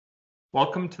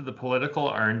Welcome to the Political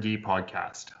R&D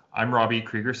Podcast. I'm Robbie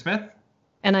Krieger-Smith.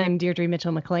 And I'm Deirdre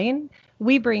Mitchell-McLean.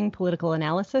 We bring political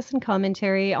analysis and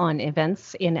commentary on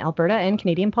events in Alberta and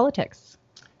Canadian politics.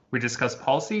 We discuss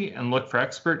policy and look for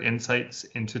expert insights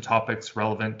into topics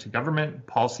relevant to government,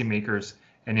 policymakers,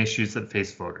 and issues that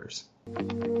face voters.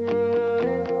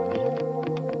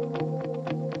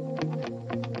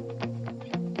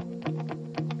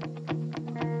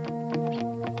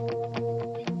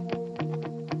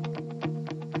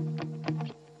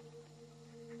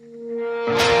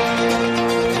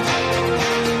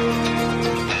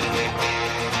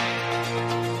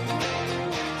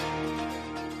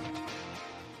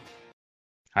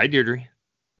 Hi, Deirdre.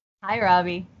 Hi,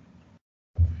 Robbie.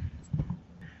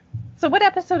 So what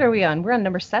episode are we on? We're on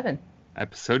number 7.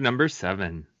 Episode number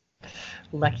 7.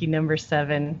 Lucky number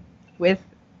 7 with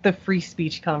the free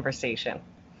speech conversation.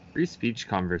 Free speech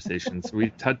conversations.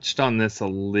 We touched on this a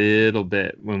little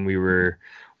bit when we were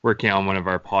working on one of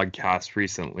our podcasts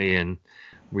recently, and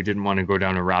we didn't want to go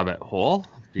down a rabbit hole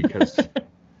because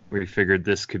we figured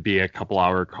this could be a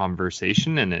couple-hour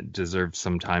conversation and it deserves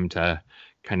some time to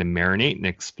kind of marinate and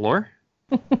explore.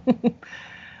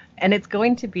 And it's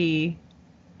going to be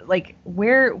like,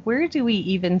 where do we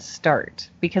even start?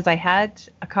 Because I had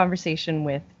a conversation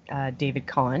with David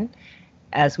Kahn,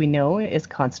 as we know, is a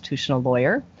constitutional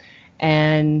lawyer.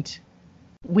 And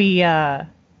we, the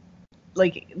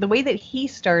way that he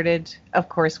started, of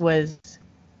course, was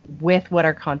with what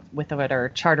our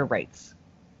charter rights.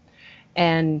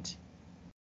 And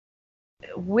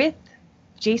with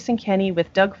Jason Kenney,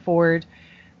 with Doug Ford,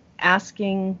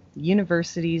 asking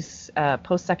universities,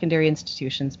 post-secondary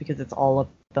institutions, because it's all of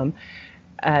them,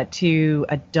 to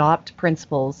adopt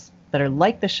principles that are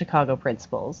like the Chicago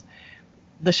Principles.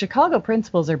 The Chicago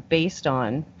Principles are based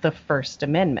on the First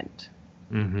Amendment.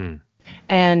 Mm-hmm.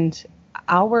 And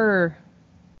our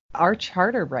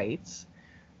charter rights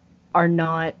are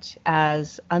not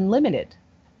as unlimited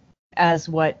as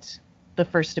what the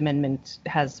First Amendment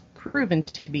has proven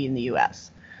to be in the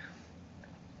U.S.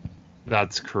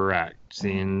 That's correct.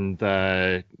 In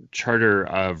the Charter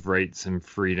of Rights and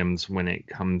Freedoms, when it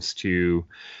comes to,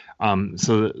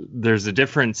 so there's a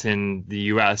difference in the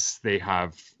US, they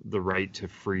have the right to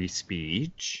free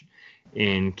speech.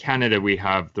 In Canada, we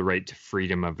have the right to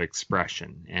freedom of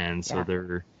expression. And so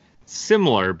they're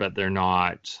similar, but they're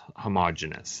not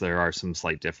homogenous. There are some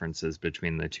slight differences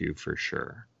between the two for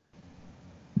sure.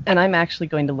 And I'm actually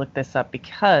going to look this up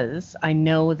because I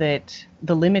know that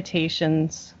the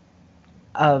limitations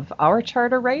of our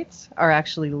charter rights are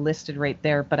actually listed right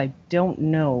there, but I don't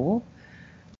know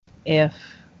if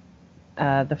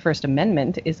the First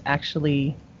Amendment is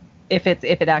actually, if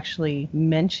it actually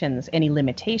mentions any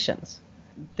limitations.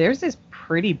 Theirs is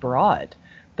pretty broad.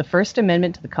 The First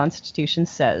Amendment to the Constitution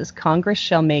says, Congress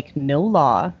shall make no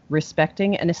law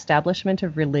respecting an establishment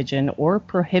of religion or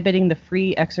prohibiting the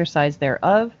free exercise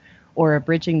thereof, or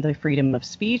abridging the freedom of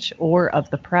speech, or of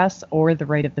the press, or the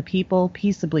right of the people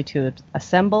peaceably to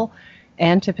assemble,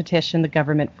 and to petition the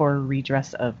government for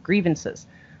redress of grievances.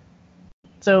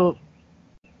 So,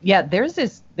 yeah, theirs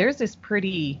is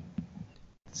pretty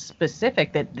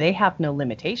specific that they have no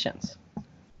limitations.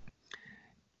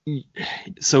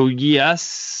 So,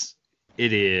 yes,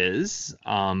 it is.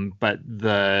 But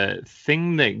the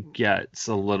thing that gets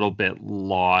a little bit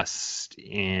lost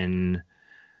in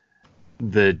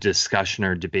the discussion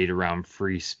or debate around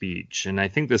free speech, and I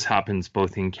think this happens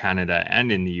both in Canada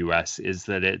and in the US, is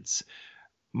that it's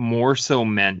more so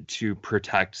meant to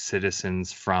protect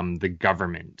citizens from the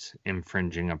government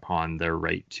infringing upon their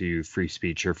right to free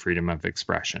speech or freedom of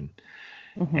expression.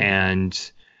 Mm-hmm.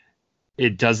 And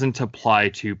it doesn't apply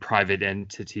to private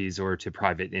entities or to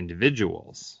private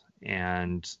individuals.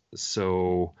 And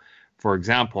so, for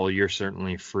example, you're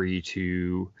certainly free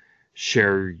to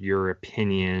share your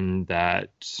opinion that,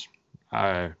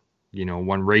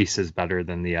 one race is better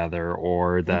than the other,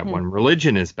 or that one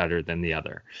religion is better than the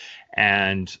other.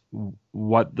 And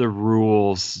what the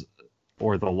rules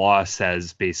or the law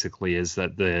says basically is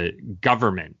that the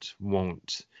government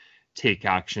won't take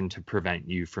action to prevent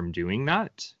you from doing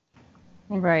that.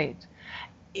 Right.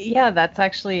 Yeah,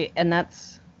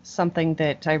 that's something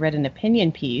that I read an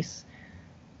opinion piece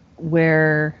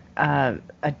where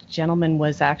a gentleman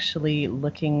was actually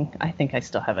looking, I think I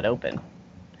still have it open,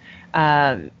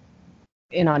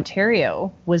 in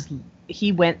Ontario,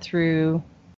 he went through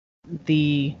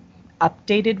the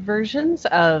updated versions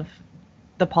of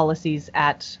the policies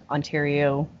at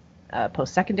Ontario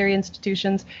post-secondary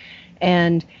institutions,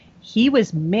 and he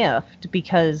was miffed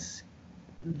because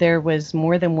there was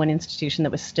more than one institution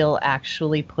that was still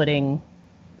actually putting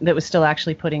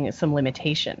some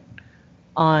limitation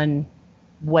on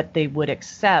what they would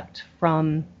accept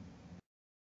from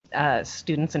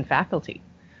students and faculty.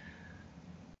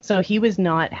 So he was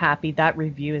not happy. That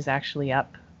review is actually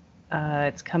up.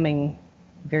 It's coming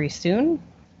very soon.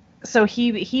 So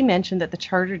he mentioned that the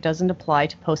charter doesn't apply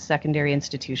to post-secondary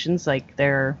institutions, like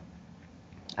they're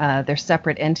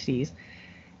separate entities.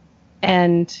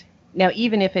 And now,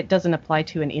 even if it doesn't apply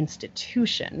to an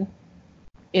institution,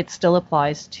 it still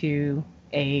applies to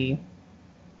to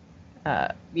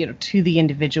the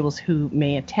individuals who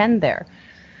may attend there.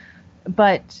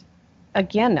 But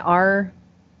again, I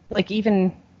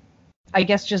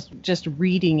guess just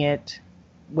reading it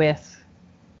with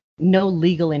no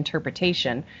legal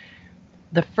interpretation,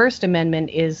 the First Amendment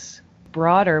is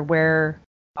broader, where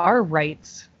our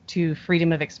rights to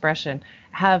freedom of expression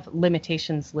have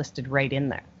limitations listed right in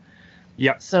there.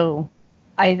 Yeah. So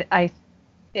I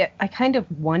kind of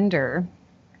wonder,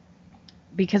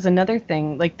 because another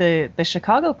thing, like the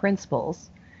Chicago Principles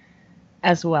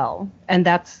as well, and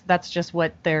that's just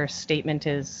what their statement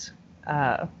is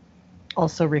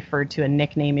also referred to, a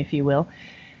nickname, if you will.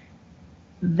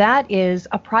 That is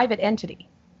a private entity,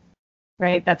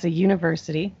 right? That's a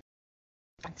university.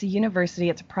 It's a university.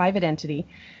 It's a private entity.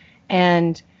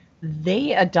 And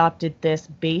they adopted this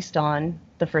based on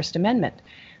the First Amendment.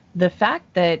 The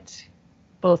fact that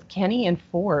both Kenney and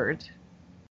Ford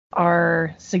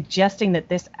are suggesting that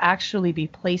this actually be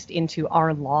placed into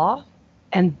our law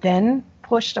and then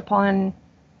pushed upon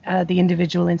the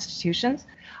individual institutions,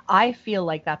 I feel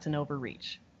like that's an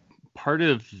overreach. Part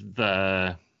of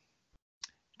the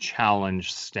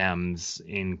challenge stems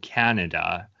in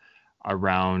Canada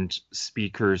around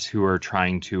speakers who are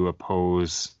trying to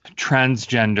oppose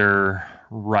transgender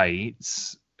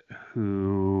rights,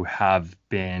 who have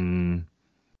been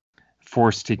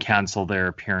forced to cancel their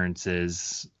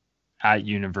appearances at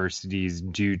universities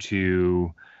due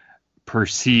to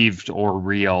perceived or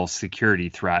real security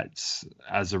threats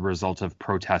as a result of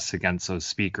protests against those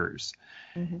speakers.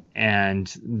 Mm-hmm.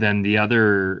 And then the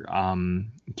other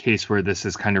case where this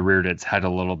has kind of reared its head a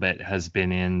little bit has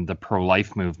been in the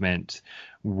pro-life movement,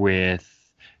 with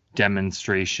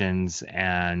demonstrations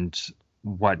and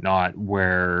whatnot,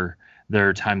 where there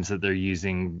are times that they're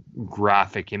using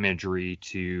graphic imagery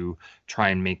to try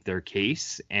and make their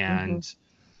case. And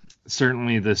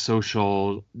certainly the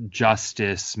social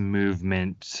justice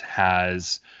movement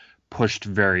has pushed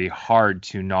very hard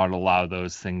to not allow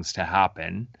those things to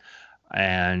happen,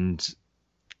 and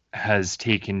has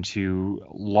taken to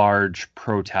large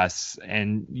protests.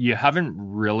 And you haven't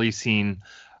really seen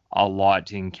a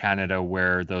lot in Canada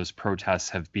where those protests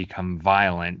have become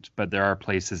violent, but there are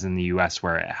places in the US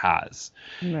where it has.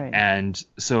 Right. And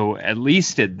so at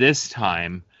least at this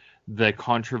time, the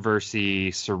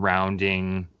controversy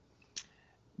surrounding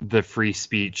the free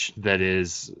speech that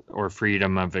is, or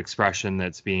freedom of expression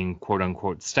that's being quote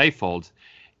unquote stifled,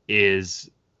 is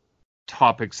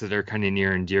topics that are kind of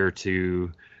near and dear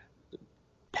to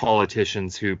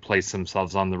politicians who place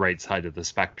themselves on the right side of the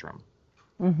spectrum.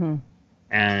 Mm-hmm.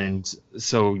 And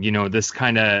so, this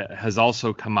kind of has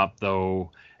also come up,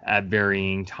 though, at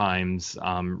varying times,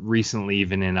 recently,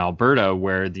 even in Alberta,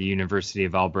 where the University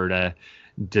of Alberta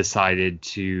decided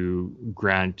to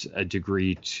grant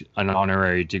an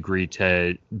honorary degree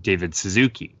to David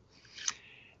Suzuki.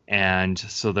 And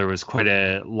so there was quite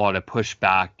a lot of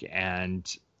pushback and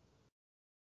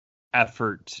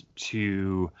effort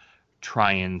to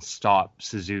try and stop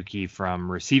Suzuki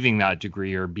from receiving that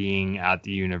degree or being at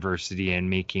the university and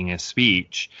making a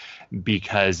speech,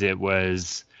 because it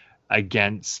was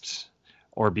against,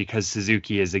 or because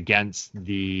Suzuki is against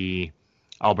the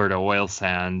Alberta oil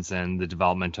sands and the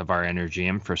development of our energy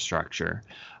infrastructure.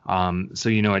 So,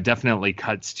 it definitely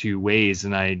cuts two ways,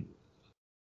 and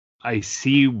I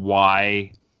see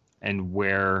why and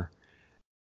where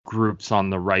groups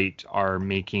on the right are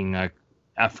making a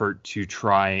effort to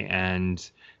try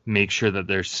and make sure that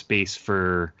there's space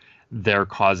for their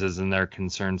causes and their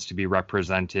concerns to be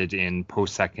represented in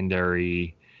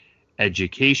post-secondary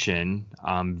education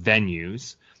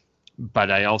venues. But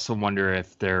I also wonder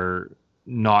if they're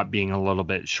not being a little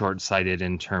bit short-sighted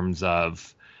in terms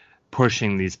of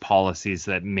pushing these policies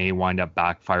that may wind up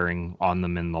backfiring on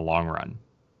them in the long run.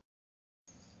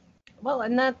 Well,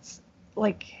 and that's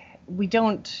like, we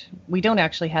don't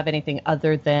actually have anything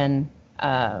other than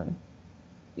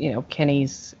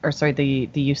Kenney's, or sorry, the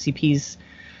UCP's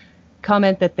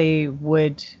comment that they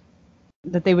would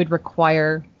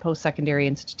require post-secondary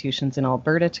institutions in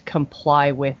Alberta to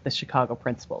comply with the Chicago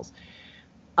Principles.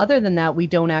 Other than that, we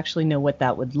don't actually know what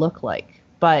that would look like.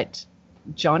 But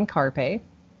John Carpe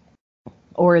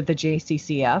or the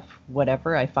JCCF,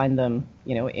 whatever, I find them,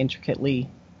 intricately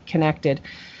connected.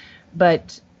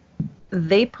 But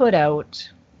they put out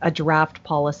a draft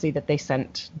policy that they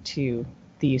sent to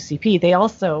the UCP.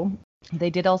 They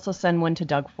did also send one to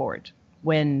Doug Ford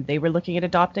when they were looking at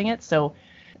adopting it. So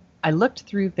I looked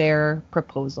through their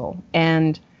proposal,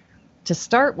 and to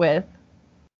start with,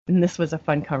 and this was a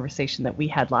fun conversation that we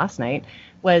had last night,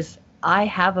 was I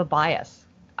have a bias.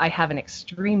 I have an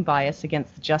extreme bias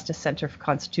against the Justice Center for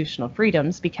Constitutional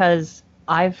Freedoms because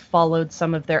I've followed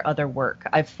some of their other work.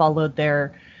 I've followed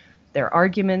their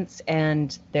arguments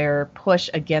and their push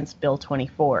against Bill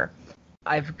 24.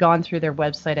 I've gone through their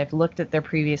website. I've looked at their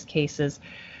previous cases.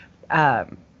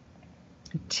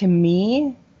 To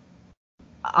me,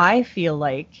 I feel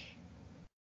like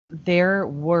their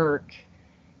work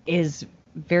is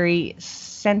very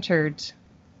centered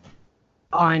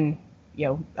on,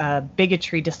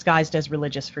 bigotry disguised as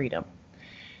religious freedom.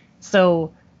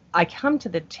 So I come to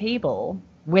the table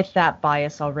with that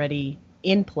bias already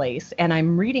in place, and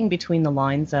I'm reading between the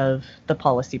lines of the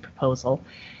policy proposal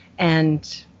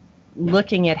and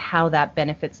looking at how that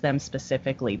benefits them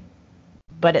specifically.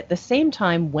 But at the same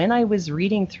time, when I was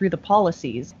reading through the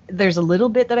policies, there's a little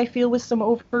bit that I feel was some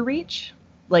overreach,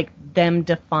 like them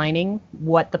defining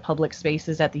what the public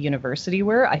spaces at the university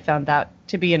were. I found that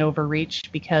to be an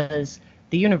overreach because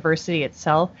the university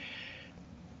itself,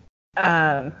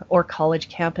 or college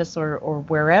campus or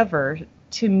wherever,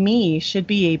 to me, should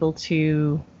be able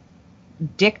to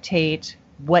dictate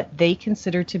what they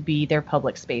consider to be their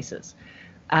public spaces.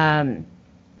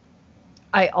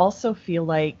 I also feel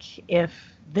like if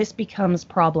this becomes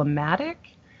problematic,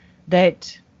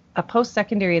 that a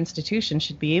post-secondary institution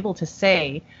should be able to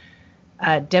say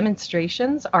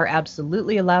demonstrations are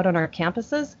absolutely allowed on our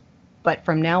campuses, but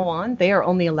from now on, they are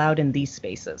only allowed in these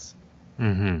spaces.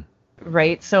 Mm-hmm.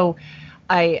 Right? So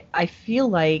I feel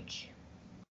like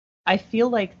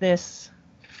this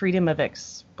freedom of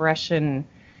expression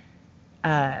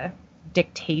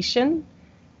dictation,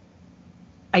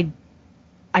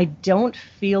 I don't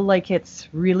feel like it's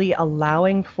really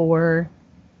allowing for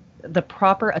the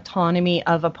proper autonomy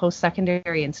of a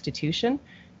post-secondary institution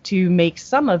to make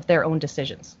some of their own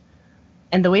decisions.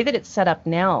 And the way that it's set up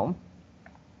now,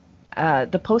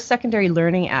 the Post-Secondary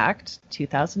Learning Act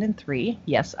 2003,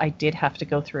 yes, I did have to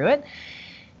go through it,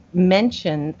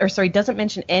 doesn't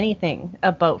mention anything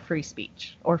about free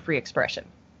speech or free expression.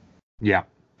 Yeah.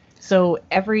 So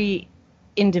every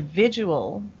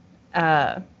individual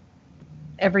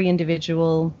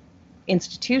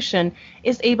institution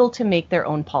is able to make their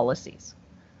own policies.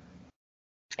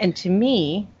 And to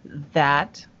me,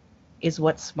 that is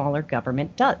what smaller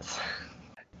government does.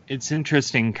 It's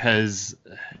interesting because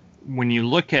when you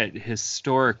look at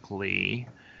historically,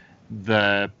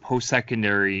 the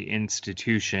post-secondary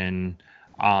institution,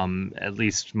 at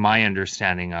least my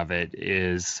understanding of it,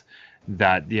 is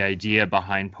that the idea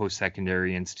behind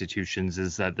post-secondary institutions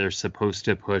is that they're supposed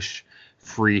to push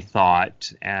free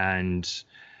thought and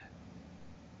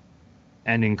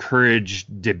encourage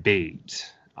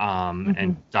debate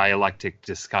and dialectic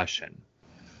discussion.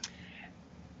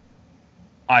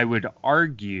 I would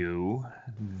argue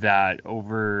that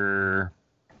over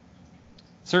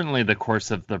certainly the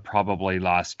course of the probably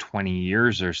last 20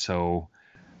 years or so,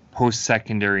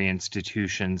 post-secondary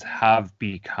institutions have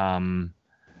become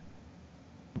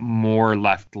more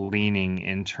left-leaning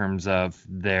in terms of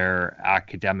their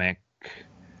academic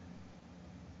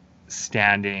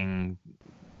standing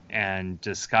and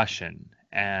discussion.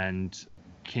 And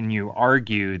can you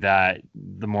argue that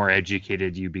the more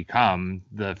educated you become,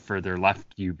 the further left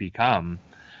you become?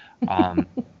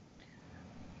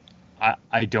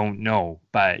 I don't know,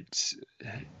 but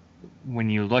when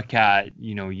you look at,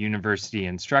 university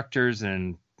instructors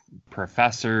and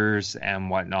professors and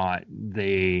whatnot,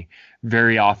 they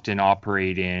very often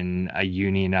operate in a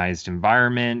unionized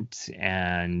environment,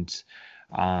 and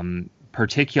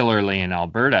particularly in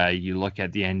Alberta, you look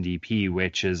at the NDP,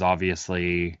 which is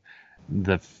obviously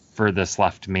the furthest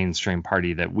left mainstream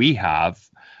party that we have.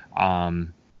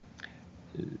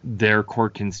 Their core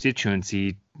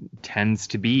constituency tends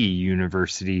to be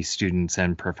university students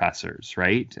and professors,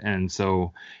 right? And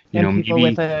so, people maybe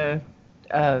with a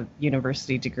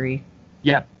university degree.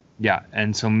 Yeah.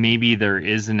 And so maybe there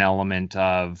is an element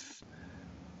of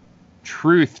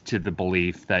truth to the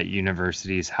belief that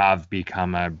universities have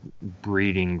become a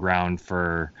breeding ground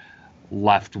for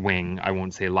left-wing, I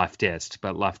won't say leftist,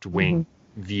 but left-wing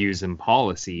views and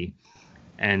policy.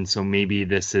 And so maybe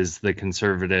this is the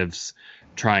conservatives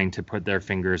trying to put their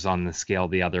fingers on the scale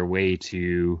the other way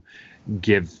to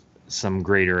give some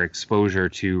greater exposure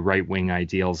to right-wing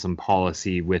ideals and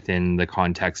policy within the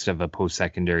context of a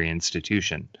post-secondary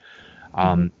institution.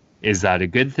 Is that a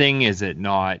good thing? Is it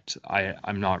not?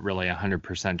 I'm not really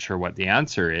 100% sure what the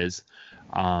answer is.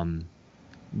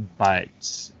 But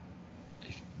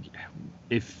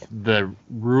if the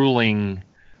ruling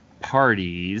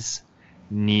parties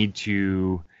need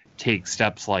to take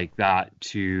steps like that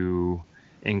to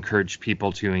encourage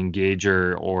people to engage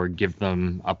or give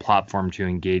them a platform to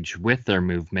engage with their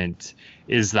movement,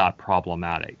 is that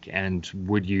problematic? And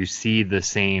would you see the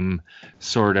same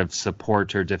sort of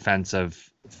support or defense of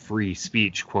free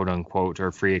speech, quote unquote,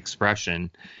 or free expression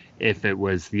if it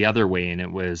was the other way and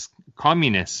it was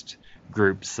communist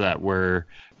groups that were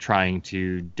trying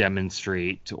to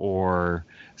demonstrate or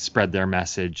spread their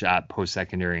message at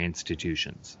post-secondary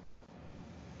institutions?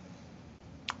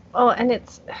 Oh, and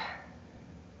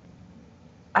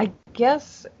I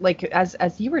guess, like, as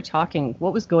you were talking,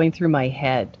 what was going through my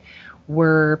head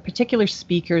were particular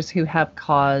speakers who have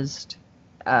caused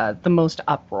the most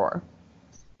uproar.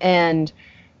 And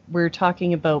we're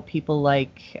talking about people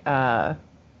like, Ann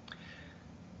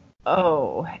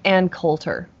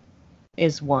Coulter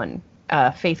is one.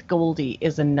 Faith Goldie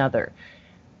is another.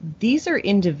 These are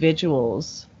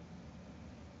individuals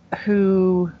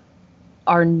who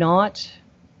are not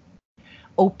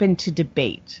open to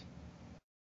debate.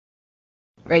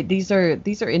 Right? These are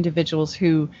individuals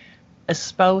who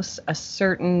espouse a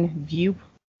certain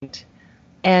viewpoint.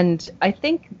 And I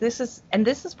think this is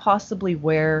possibly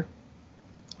where,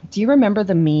 do you remember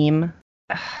the meme?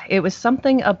 It was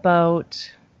something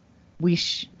about we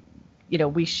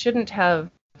shouldn't have,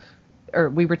 or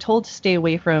we were told to stay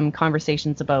away from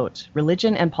conversations about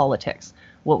religion and politics.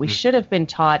 What we should have been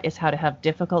taught is how to have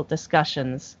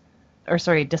discussions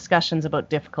about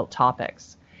difficult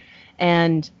topics.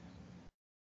 And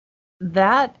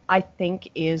that, I think,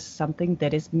 is something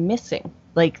that is missing.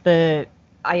 Like I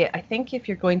think if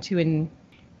you're going to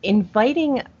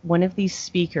inviting one of these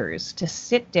speakers to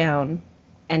sit down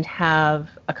and have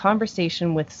a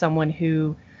conversation with someone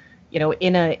who,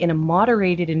 in a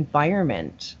moderated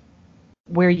environment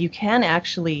where you can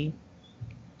actually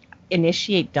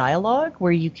initiate dialogue,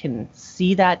 where you can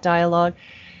see that dialogue,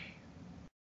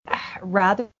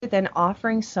 rather than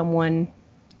offering someone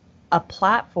a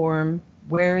platform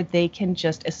where they can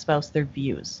just espouse their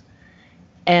views.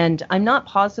 And I'm not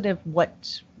positive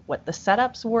what the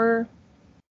setups were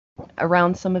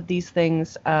around some of these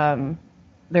things.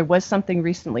 There was something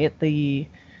recently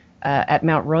at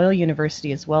Mount Royal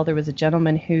University as well. There was a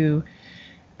gentleman who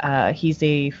he's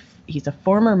a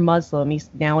former Muslim. He's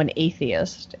now an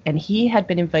atheist, and he had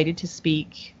been invited to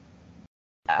speak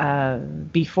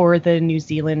before the New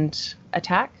Zealand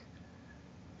attack.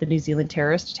 The New Zealand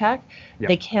terrorist attack. Yep.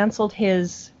 They canceled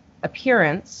his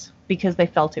appearance because they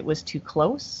felt it was too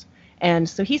close. And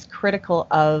so he's critical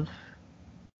of,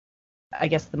 I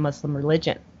guess, the Muslim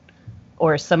religion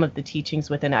or some of the teachings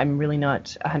within. I'm really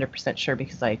not 100% sure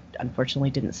because I unfortunately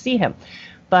didn't see him.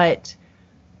 But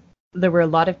there were a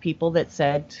lot of people that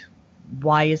said,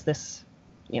 why is this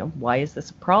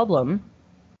a problem?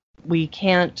 We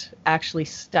can't actually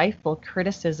stifle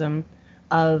criticism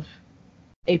of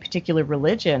a particular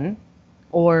religion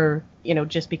or,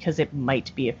 just because it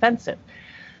might be offensive.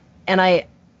 And I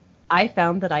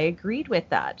found that I agreed with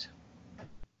that.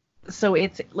 So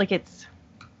it's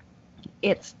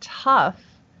tough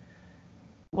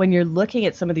when you're looking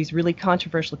at some of these really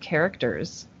controversial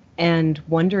characters and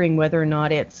wondering whether or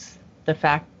not it's the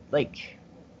fact, like,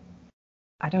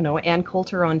 I don't know, Ann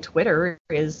Coulter on Twitter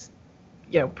is,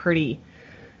 pretty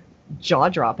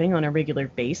jaw-dropping on a regular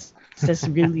basis, says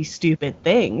really stupid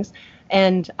things.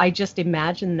 And I just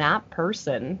imagine that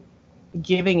person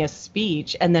giving a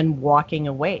speech and then walking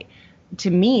away.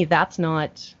 To me, that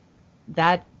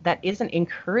isn't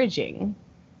encouraging,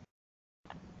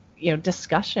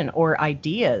 discussion or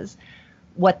ideas.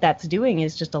 What that's doing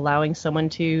is just allowing someone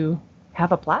to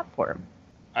have a platform.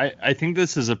 I think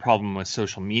this is a problem with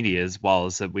social media as well,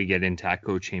 as that we get into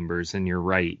echo chambers, and you're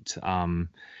right.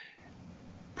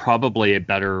 Probably a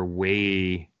better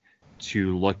way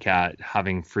to look at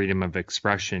having freedom of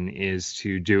expression is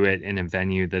to do it in a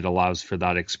venue that allows for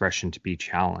that expression to be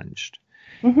challenged.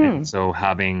 Mm-hmm. And so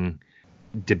having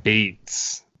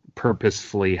debates,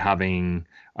 purposefully having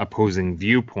opposing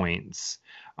viewpoints.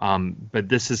 But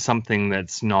this is something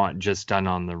that's not just done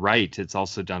on the right, it's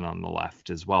also done on the left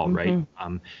as well, mm-hmm. right?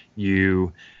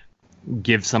 You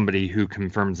give somebody who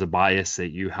confirms a bias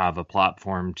that you have a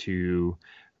platform to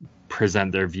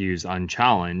present their views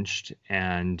unchallenged,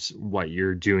 and what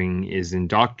you're doing is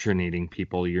indoctrinating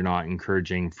people. You're not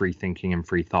encouraging free thinking and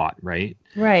free thought, right?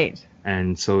 Right.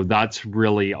 And so that's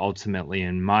really ultimately,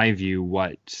 in my view,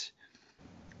 what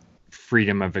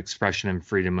freedom of expression and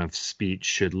freedom of speech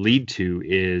should lead to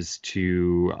is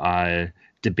to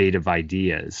debate of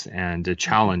ideas and a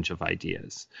challenge of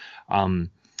ideas.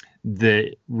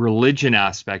 The religion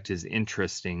aspect is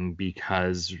interesting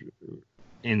because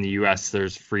in the US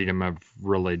there's freedom of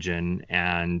religion,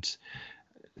 and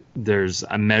there's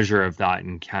a measure of that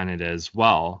in Canada as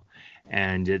well.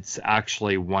 And it's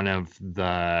actually one of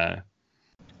the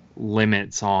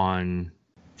limits on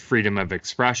freedom of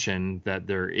expression that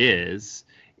there is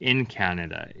in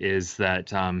Canada is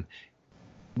that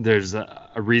there's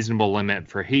a reasonable limit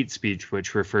for hate speech,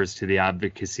 which refers to the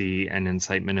advocacy and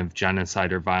incitement of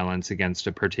genocide or violence against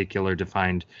a particular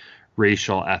defined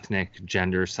racial, ethnic,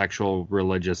 gender, sexual,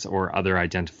 religious, or other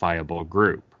identifiable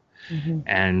group.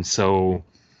 And so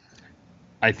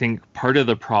I think part of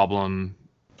the problem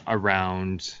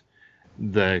around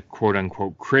the quote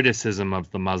unquote criticism of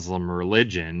the Muslim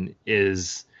religion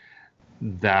is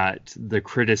that the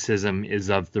criticism is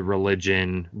of the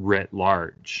religion writ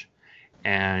large.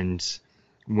 And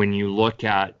when you look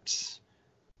at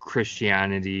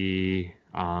Christianity,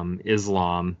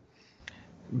 Islam,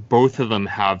 both of them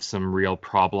have some real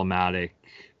problematic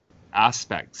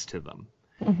aspects to them.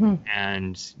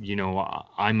 And, you know,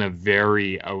 I'm a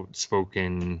very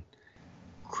outspoken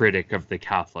critic of the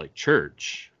Catholic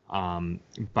Church,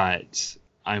 but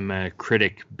I'm a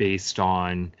critic based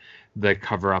on the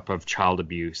cover-up of child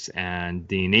abuse and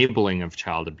the enabling of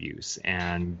child abuse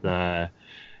and the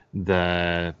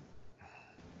I'm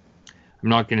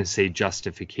not going to say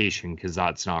justification because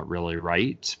that's not really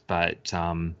right, but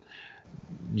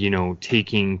you know,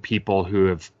 taking people who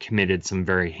have committed some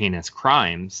very heinous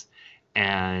crimes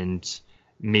and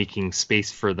making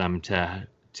space for them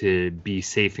to be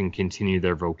safe and continue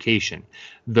their vocation.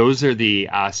 Those are the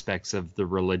aspects of the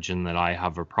religion that I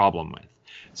have a problem with.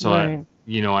 So,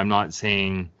 you know, I'm not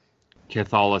saying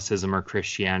Catholicism or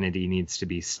Christianity needs to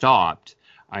be stopped.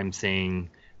 I'm saying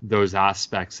those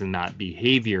aspects and that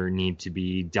behavior need to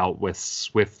be dealt with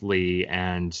swiftly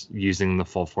and using the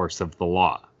full force of the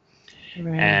law.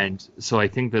 And so I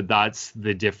think that that's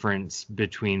the difference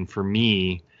between, for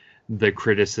me, the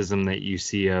criticism that you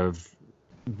see of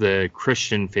the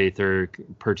Christian faith, or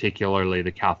particularly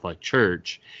the Catholic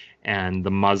Church, and the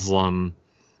Muslim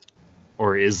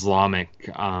or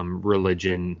Islamic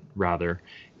religion, rather,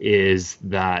 is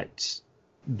that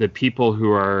the people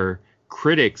who are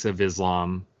critics of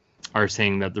Islam are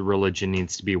saying that the religion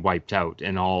needs to be wiped out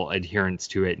and all adherents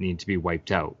to it need to be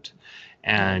wiped out.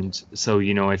 And so,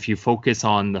 you know, if you focus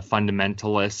on the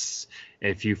fundamentalists,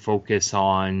 if you focus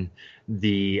on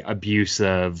the abuse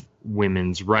of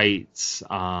women's rights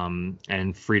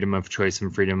and freedom of choice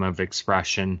and freedom of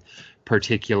expression,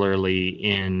 particularly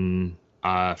in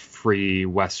a free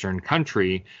Western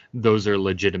country, those are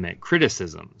legitimate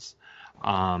criticisms.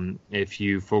 If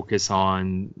you focus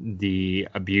on the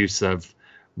abuse of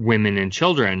women and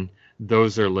children,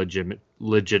 those are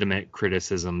legitimate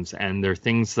criticisms, and they're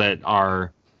things that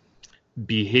are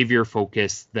behavior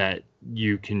focused that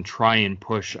you can try and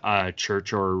push a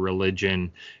church or a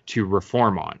religion to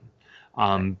reform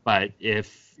on. But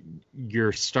if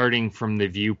you're starting from the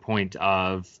viewpoint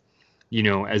of, you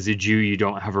know, as a Jew, you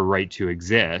don't have a right to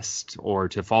exist or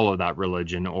to follow that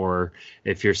religion, or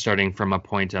if you're starting from a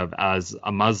point of, as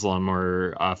a Muslim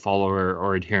or a follower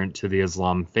or adherent to the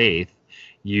Islam faith,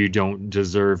 you don't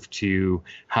deserve to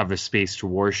have a space to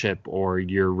worship, or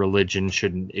your religion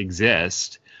shouldn't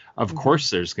exist, of course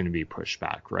there's going to be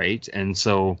pushback, right? And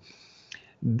so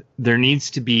there needs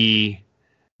to be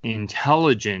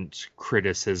intelligent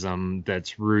criticism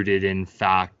that's rooted in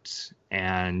fact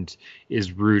and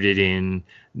is rooted in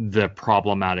the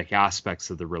problematic aspects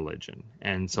of the religion.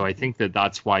 And so I think that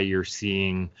that's why you're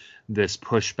seeing this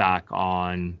pushback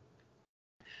on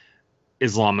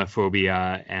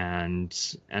Islamophobia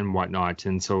and whatnot.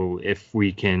 And so if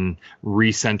we can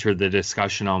recenter the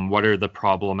discussion on what are the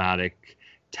problematic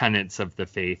tenets of the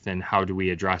faith and how do we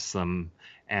address them,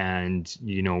 and,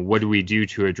 you know, what do we do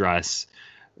to address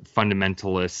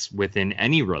fundamentalists within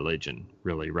any religion,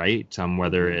 really, right?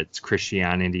 Whether it's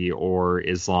Christianity or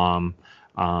Islam,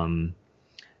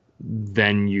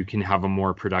 then you can have a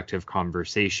more productive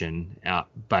conversation.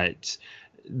 But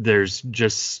there's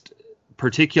just,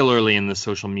 particularly in the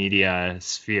social media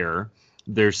sphere,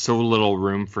 there's so little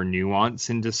room for nuance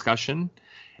in discussion.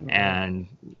 And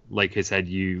like I said,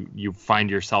 you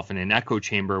find yourself in an echo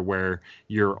chamber where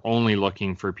you're only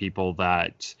looking for people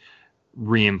that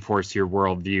reinforce your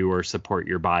worldview or support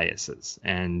your biases.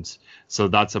 And so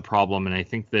that's a problem. And I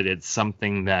think that it's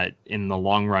something that in the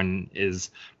long run is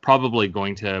probably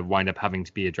going to wind up having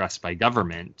to be addressed by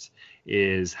government,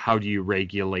 is how do you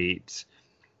regulate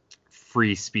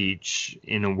free speech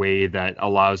in a way that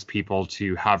allows people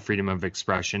to have freedom of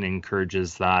expression,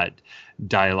 encourages that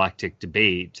dialectic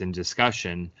debate and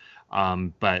discussion,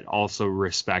 but also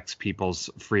respects people's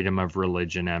freedom of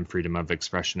religion and freedom of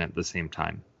expression at the same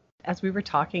time. As we were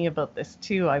talking about this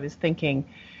too, I was thinking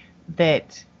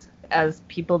that as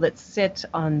people that sit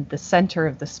on the center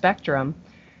of the spectrum,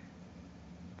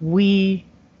 we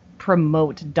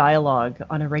promote dialogue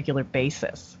on a regular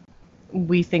basis.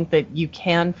 We think that you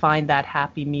can find that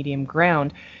happy medium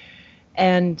ground.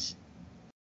 And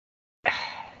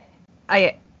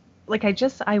I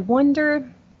wonder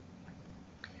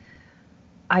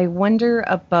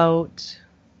about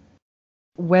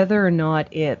whether or not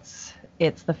it's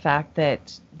the fact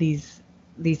that these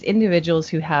individuals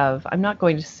who have, I'm not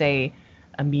going to say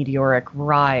a meteoric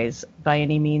rise by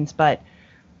any means, but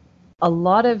a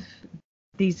lot of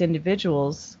these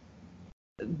individuals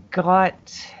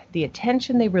got the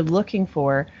attention they were looking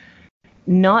for,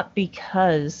 not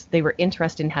because they were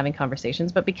interested in having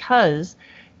conversations, but because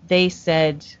they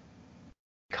said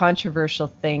controversial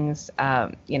things,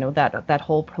 that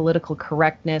whole political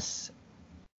correctness,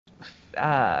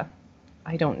 I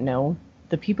don't know,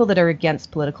 the people that are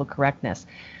against political correctness.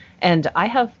 And I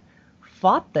have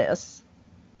fought this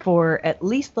for at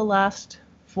least the last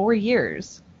 4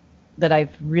 years that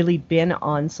I've really been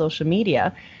on social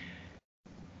media,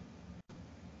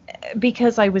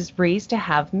 because I was raised to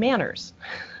have manners.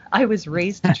 I was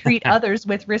raised to treat others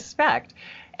with respect.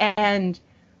 And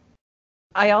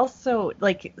I also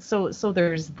so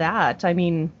there's that. I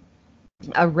mean,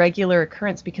 a regular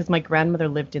occurrence because my grandmother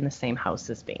lived in the same house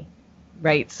as me,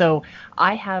 right? So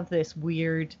I have this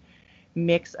weird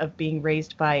mix of being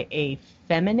raised by a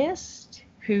feminist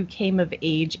who came of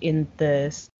age in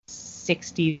the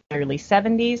 60s, early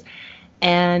 70s,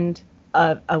 and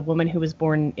a woman who was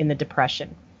born in the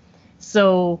Depression.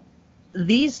 So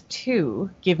these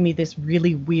two give me this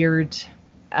really weird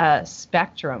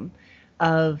spectrum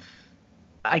of,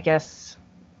 I guess,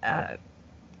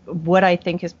 what I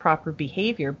think is proper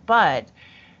behavior. But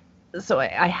so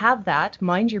I have that.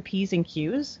 Mind your P's and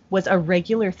Q's was a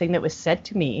regular thing that was said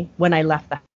to me when I left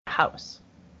the house,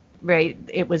 right?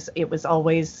 It was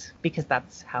always, because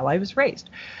that's how I was raised.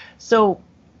 So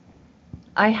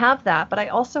I have that, but I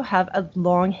also have a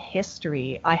long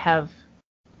history. I have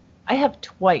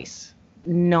twice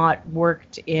not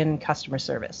worked in customer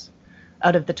service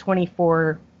out of the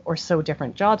 24 or so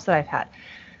different jobs that I've had.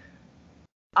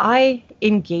 I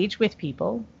engage with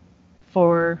people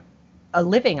for a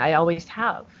living. I always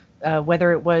have,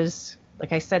 whether it was,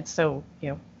 like I said,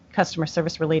 customer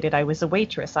service related. I was a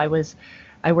waitress. I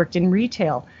worked in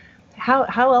retail.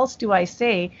 How else do I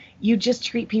say you just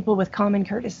treat people with common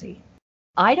courtesy?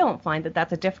 I don't find that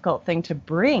that's a difficult thing to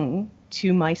bring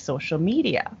to my social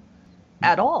media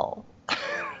at all.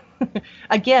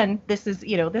 Again, this is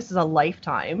a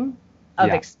lifetime of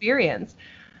experience,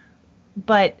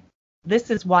 but this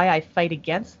is why I fight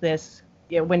against this.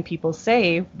 When people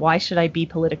say, why should I be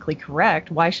politically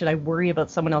correct? Why should I worry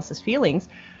about someone else's feelings?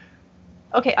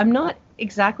 Okay, I'm not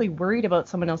exactly worried about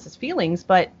someone else's feelings,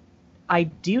 but I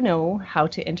do know how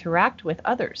to interact with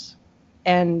others.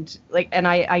 And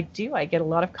I get a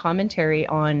lot of commentary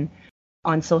on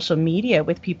social media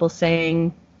with people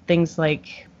saying things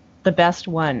like, the best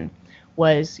one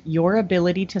was, your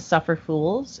ability to suffer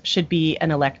fools should be an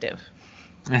elective.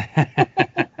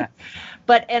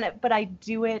 But I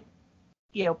do it,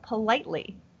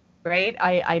 politely, right?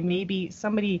 I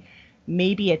somebody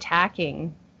may be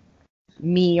attacking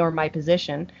me or my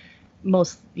position.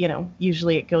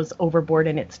 Usually it goes overboard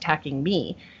and it's attacking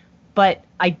me, but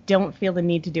I don't feel the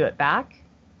need to do it back.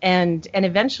 And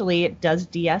eventually it does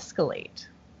de-escalate.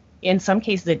 In some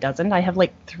cases it doesn't. I have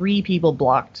 3 people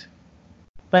blocked.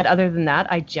 But other than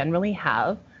that, I generally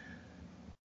have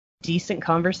decent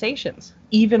conversations,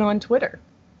 even on Twitter.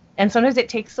 And sometimes it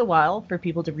takes a while for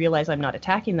people to realize I'm not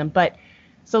attacking them. But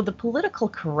so the political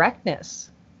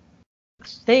correctness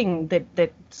thing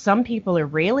that some people are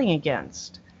railing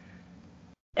against,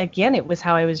 again, it was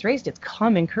how I was raised. It's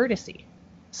common courtesy.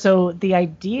 So the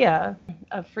idea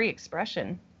of free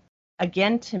expression,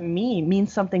 again, to me,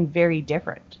 means something very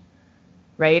different,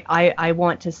 right? I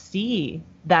want to see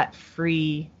that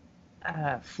free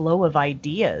flow of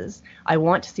ideas. I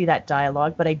want to see that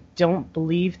dialogue, but I don't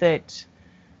believe that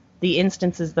the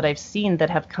instances that I've seen that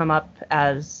have come up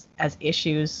as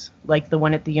issues, like the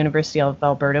one at the University of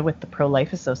Alberta with the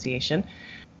Pro-Life Association,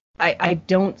 I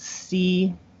don't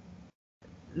see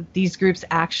these groups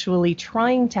actually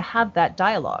trying to have that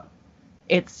dialogue.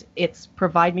 It's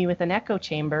provide me with an echo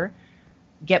chamber,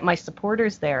 get my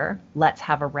supporters there, let's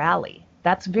have a rally.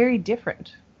 That's very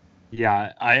different,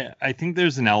 Yeah, I think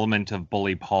there's an element of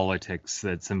bully politics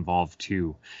that's involved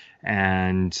too.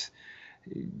 And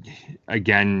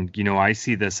again, I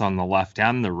see this on the left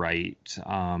and the right.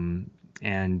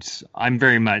 And I'm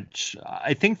very much,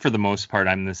 I think for the most part,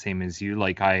 I'm the same as you.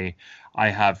 Like I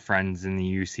have friends in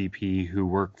the UCP who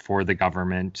work for the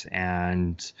government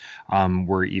and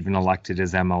were even elected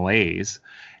as MLAs.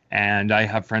 And I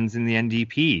have friends in the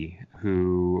NDP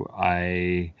who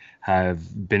I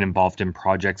have been involved in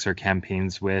projects or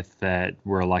campaigns with that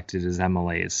were elected as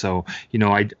MLAs. So,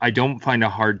 I don't find a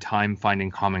hard time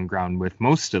finding common ground with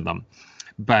most of them.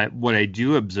 But what I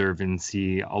do observe and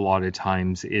see a lot of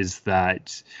times is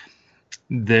that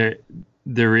there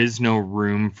there is no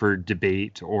room for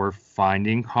debate or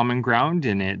finding common ground,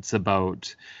 and it's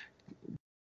about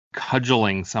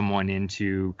cudgeling someone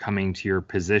into coming to your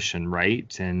position,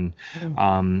 right? And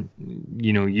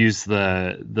use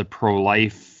the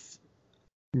pro-life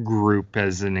group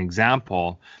as an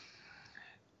example.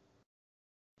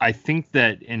 I think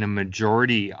that in a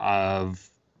majority of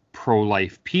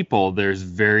pro-life people, there's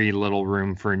very little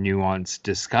room for nuanced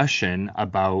discussion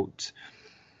about,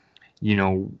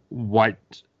 what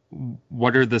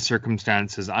are the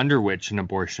circumstances under which an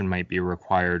abortion might be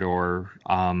required or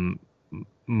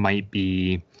might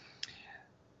be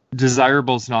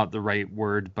desirable is not the right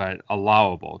word, but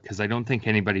allowable, because I don't think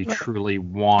anybody truly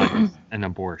wants an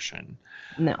abortion.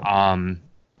 No.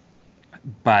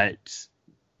 But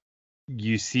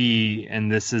you see,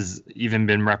 and this has even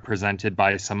been represented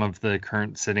by some of the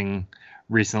current sitting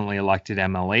recently elected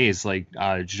MLAs, like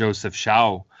Joseph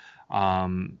Schau,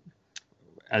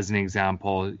 as an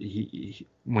example,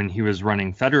 when he was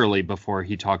running federally before,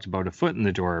 he talked about a foot in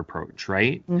the door approach,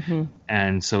 right? Mm-hmm.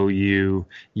 And so you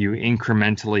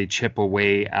incrementally chip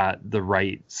away at the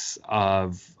rights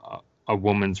of a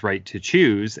woman's right to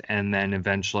choose, and then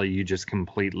eventually you just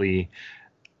completely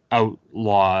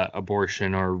outlaw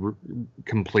abortion or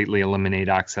completely eliminate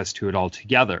access to it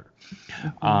altogether.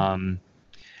 Mm-hmm.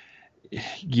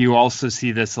 You also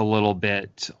see this a little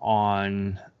bit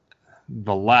on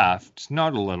the left,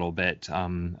 not a little bit,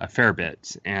 a fair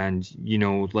bit. And,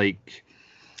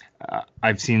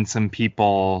 I've seen some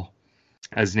people,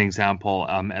 as an example,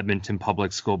 Edmonton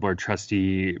Public School Board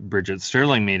trustee Bridget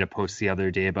Sterling made a post the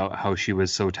other day about how she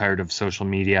was so tired of social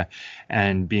media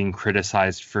and being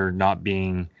criticized for not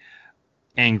being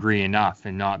angry enough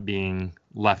and not being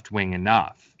left-wing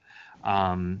enough.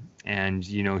 And,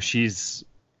 she's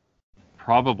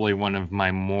probably one of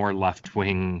my more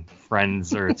left-wing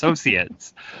friends or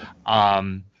associates.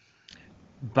 But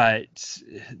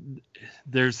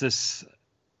there's this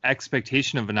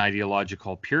expectation of an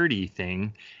ideological purity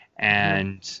thing,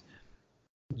 and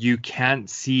you can't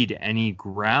cede any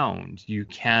ground. You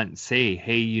can't say,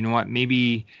 hey, you know what,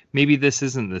 maybe this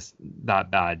isn't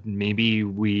that bad. Maybe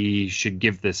we should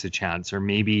give this a chance, or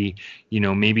maybe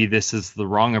this is the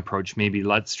wrong approach. Maybe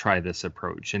let's try this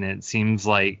approach. And it seems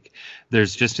like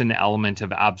there's just an element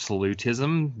of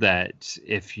absolutism that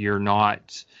if you're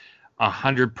not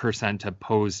 100%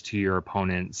 opposed to your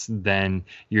opponents, then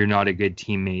you're not a good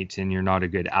teammate and you're not a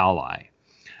good ally.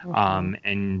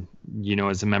 And,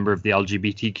 as a member of the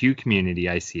LGBTQ community,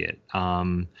 I see it.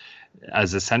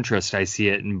 As a centrist, I see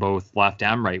it in both left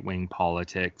and right wing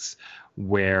politics,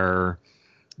 where,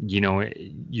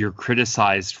 you're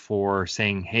criticized for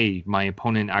saying, hey, my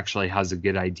opponent actually has a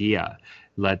good idea.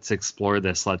 Let's explore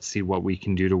this. Let's see what we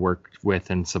can do to work with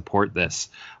and support this.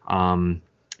 And,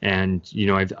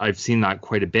 I've seen that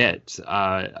quite a bit.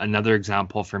 Another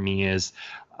example for me is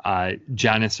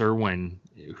Janice Irwin,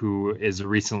 who is a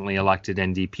recently elected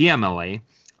NDP MLA,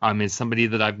 is somebody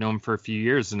that I've known for a few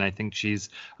years, and I think she's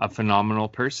a phenomenal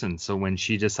person. So when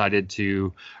she decided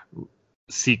to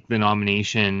seek the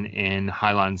nomination in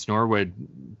Highlands Norwood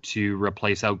to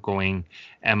replace outgoing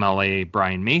MLA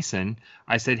Brian Mason,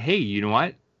 I said, hey, you know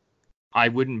what? I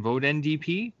wouldn't vote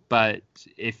NDP, but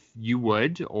if you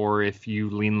would, or if you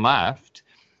lean left,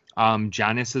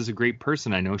 Janice is a great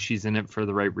person. I know she's in it for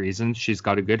the right reasons. She's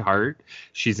got a good heart.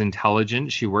 She's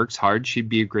intelligent. She works hard. She'd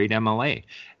be a great MLA.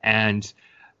 And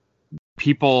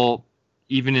people,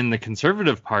 even in the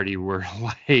Conservative Party, were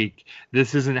like,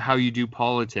 this isn't how you do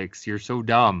politics. You're so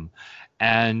dumb.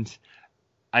 And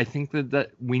I think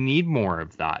that we need more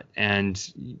of that. And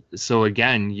so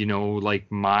again, like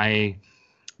my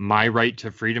right to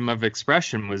freedom of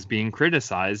expression was being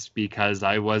criticized because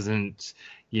I wasn't,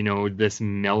 this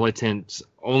militant,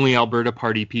 only Alberta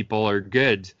Party people are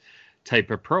good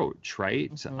type approach, right?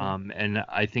 Mm-hmm. And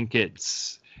I think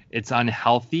it's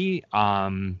unhealthy,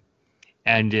 and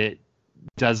it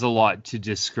does a lot to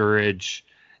discourage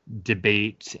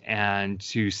debate and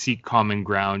to seek common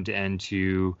ground and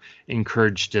to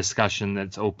encourage discussion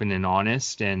that's open and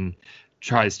honest and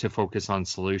tries to focus on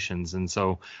solutions. And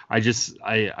so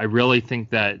I really think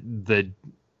that the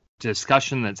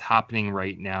discussion that's happening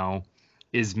right now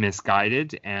is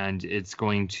misguided, and it's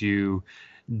going to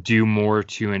do more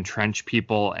to entrench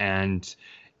people and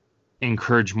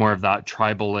encourage more of that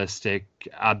tribalistic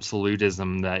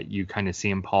absolutism that you kind of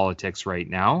see in politics right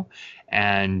now.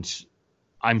 And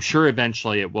I'm sure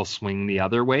eventually it will swing the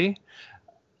other way,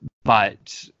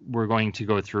 but we're going to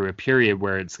go through a period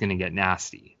where it's going to get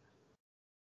nasty.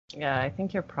 Yeah, I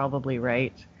think you're probably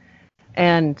right.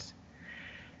 And,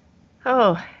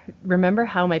 remember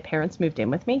how my parents moved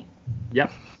in with me?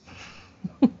 Yep.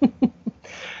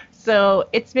 So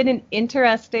it's been an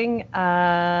interesting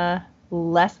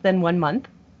less than 1 month.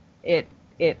 I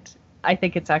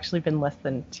think it's actually been less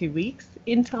than 2 weeks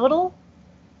in total.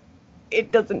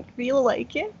 It doesn't feel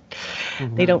like it.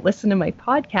 Mm-hmm. They don't listen to my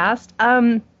podcast.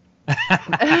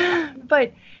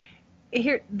 But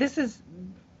here, this is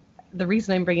the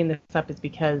reason I'm bringing this up is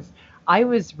because I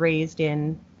was raised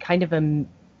in kind of a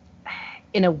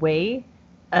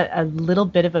little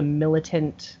bit of a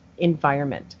militant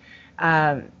environment.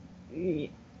 And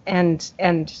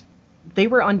they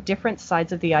were on different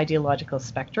sides of the ideological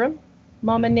spectrum,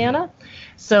 Mom and Nana.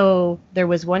 So there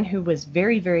was one who was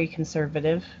very, very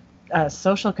conservative,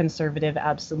 social conservative,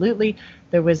 absolutely.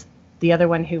 There was the other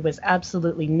one who was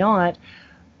absolutely not,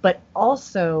 but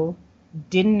also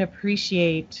didn't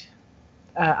appreciate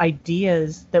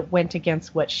ideas that went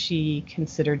against what she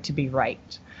considered to be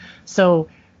right. So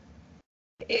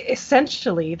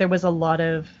essentially, there was a lot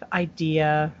of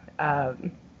idea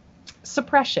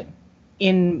suppression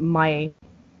in my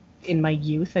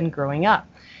youth and growing up.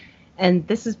 And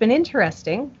this has been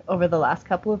interesting over the last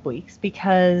couple of weeks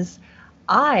because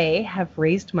I have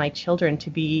raised my children to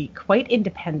be quite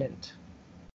independent.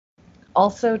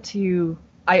 Also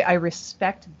I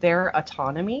respect their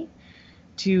autonomy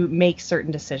to make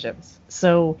certain decisions.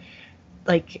 So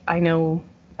like I know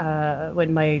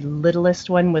when my littlest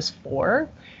one was 4,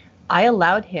 I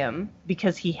allowed him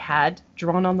because he had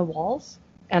drawn on the walls.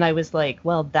 And I was like,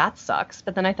 well, that sucks.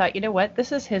 But then I thought, you know what?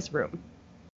 This is his room.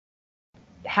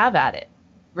 Have at it,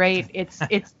 right? It's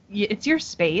your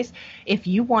space. If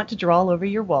you want to draw all over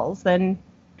your walls, then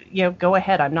go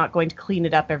ahead. I'm not going to clean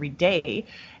it up every day.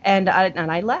 And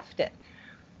I left it.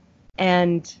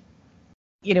 And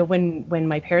when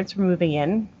my parents were moving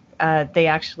in, they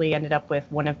actually ended up with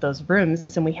one of those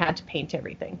rooms, and we had to paint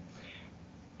everything.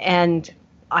 And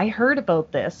I heard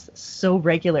about this so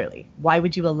regularly. Why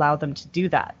would you allow them to do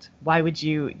that? Why would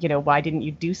you, why didn't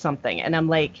you do something? And I'm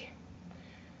like,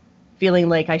 feeling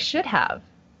like I should have.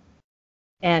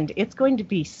 And it's going to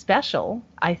be special,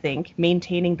 I think,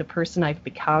 maintaining the person I've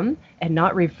become and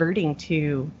not reverting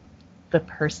to the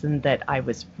person that I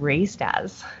was raised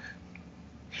as.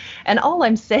 And all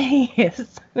I'm saying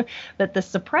is that the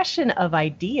suppression of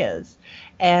ideas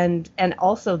and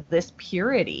also this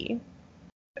purity,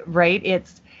 right?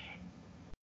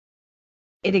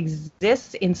 It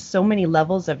exists in so many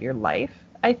levels of your life,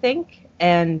 I think.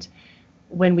 And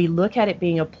when we look at it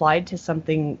being applied to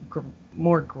something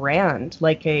more grand,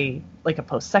 like a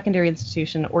post-secondary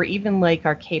institution, or even like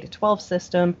our K-12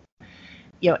 system,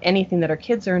 anything that our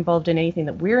kids are involved in, anything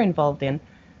that we're involved in,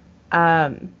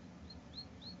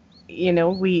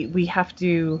 we have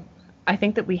to. I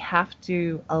think that we have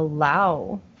to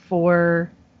allow for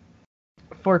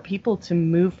people to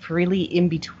move freely in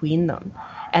between them.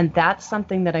 And that's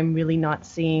something that I'm really not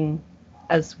seeing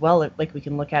as well. Like we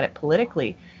can look at it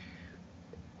politically.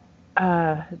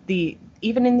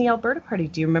 Even in the Alberta Party,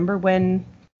 do you remember when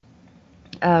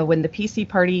the PC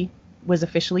Party was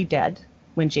officially dead,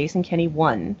 when Jason Kenney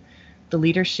won the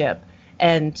leadership,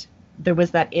 and there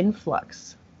was that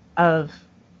influx of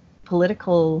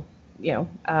political,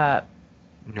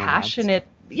 passionate,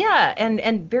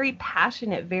 and very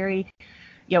passionate, very,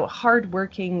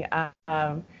 hardworking.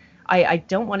 I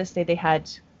don't want to say they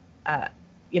had, a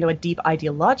deep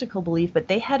ideological belief, but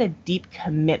they had a deep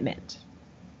commitment,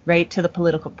 right, to the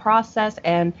political process,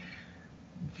 and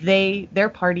their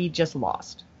party just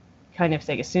lost, kind of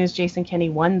thing. As soon as Jason Kenney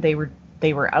won, they were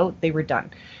out, they were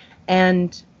done,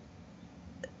 and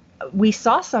we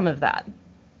saw some of that,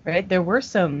 right? There were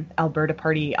some Alberta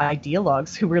Party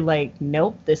ideologues who were like,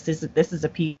 nope, this is a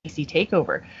PC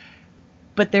takeover,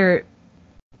 but they're.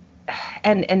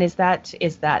 And is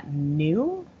that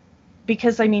new?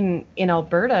 Because I mean, in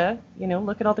Alberta,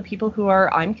 look at all the people who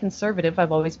are, I'm conservative,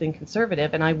 I've always been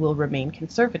conservative, and I will remain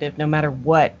conservative no matter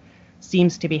what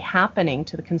seems to be happening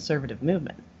to the conservative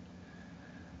movement.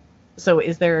 So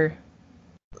is there,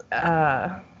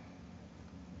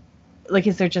 like,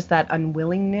 is there just that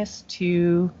unwillingness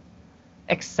to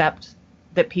accept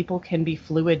that people can be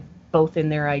fluid both in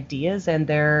their ideas and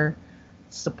their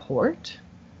support?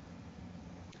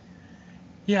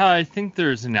 Yeah, I think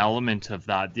there's an element of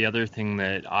that. The other thing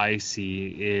that I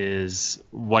see is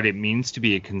what it means to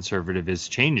be a conservative is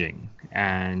changing.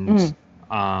 And Mm.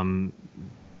 um,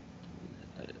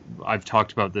 I've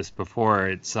talked about this before.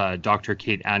 It's Dr.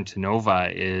 Kate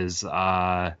Antonova is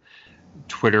a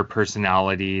Twitter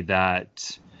personality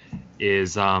that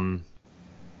is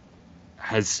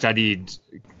has studied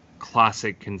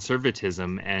classic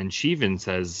conservatism, and she even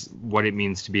says what it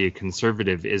means to be a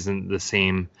conservative isn't the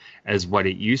same as what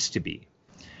it used to be,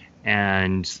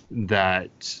 and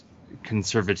that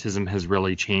conservatism has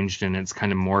really changed and it's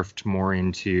kind of morphed more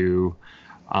into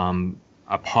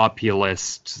a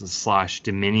populist slash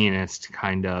dominionist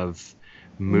kind of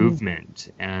Mm.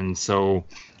 movement. And so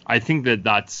I think that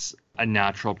that's a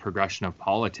natural progression of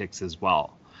politics as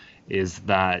well, is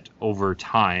that over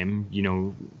time,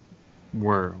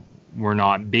 we're we're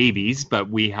not babies, but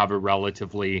we have a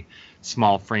relatively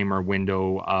small frame or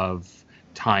window of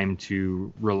time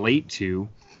to relate to.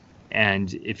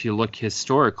 And if you look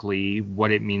historically,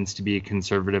 what it means to be a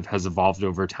conservative has evolved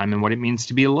over time, and what it means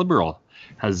to be a liberal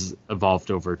has evolved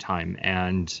over time.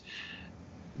 And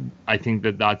I think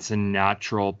that that's a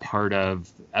natural part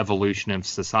of evolution of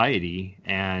society.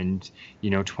 And,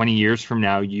 20 years from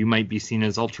now, you might be seen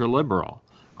as ultra liberal,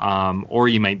 or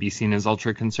you might be seen as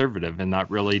ultra conservative. And that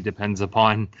really depends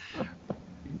upon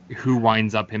who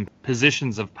winds up in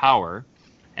positions of power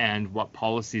and what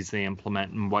policies they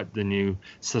implement and what the new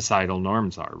societal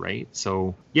norms are, right?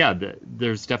 So, yeah,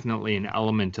 there's definitely an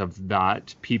element of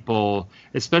that. People,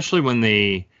 especially when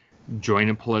they join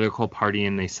a political party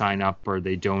and they sign up or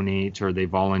they donate or they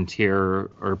volunteer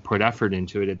or put effort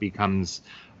into it, it becomes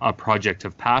a project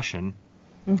of passion.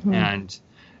 Mm-hmm. And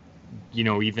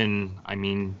even, I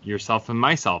mean, yourself and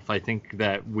myself, I think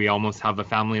that we almost have a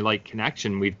family-like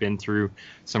connection. We've been through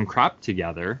some crap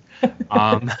together.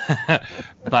 Um,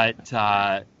 but,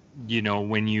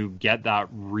 when you get that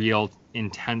real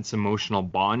intense emotional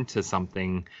bond to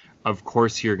something, of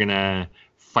course you're going to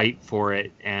fight for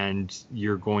it, and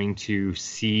you're going to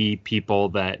see people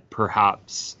that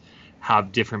perhaps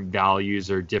have different values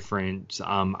or different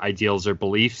ideals or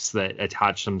beliefs that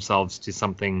attach themselves to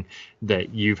something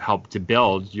that you've helped to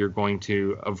build. You're going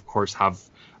to, of course, have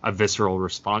a visceral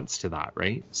response to that,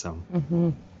 right? So,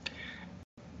 Mm-hmm.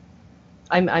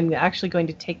 I'm actually going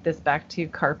to take this back to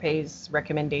Carpe's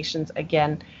recommendations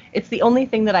again. It's the only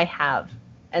thing that I have,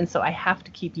 and so I have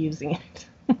to keep using it.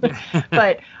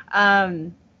 but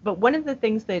but one of the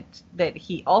things that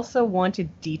he also wanted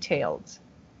detailed,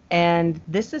 and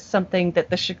this is something that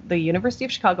the University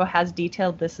of Chicago has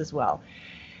detailed this as well,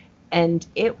 and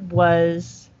it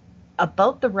was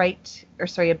about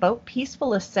about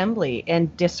peaceful assembly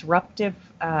and disruptive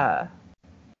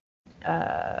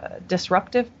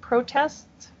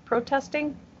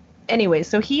protesting. Anyway,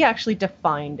 so he actually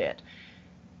defined it.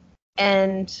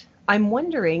 And I'm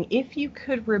wondering if you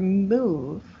could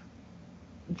remove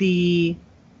the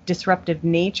disruptive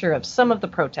nature of some of the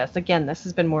protests. Again, this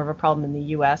has been more of a problem in the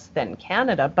US than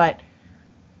Canada, but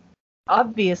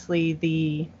obviously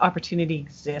the opportunity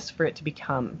exists for it to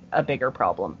become a bigger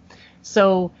problem.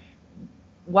 So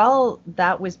while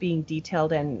that was being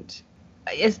detailed, and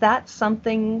is that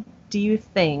something, do you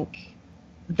think,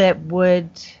 that would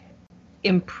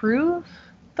improve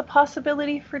the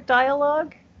possibility for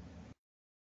dialogue?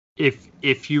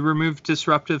 if you remove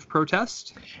disruptive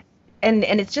protest, And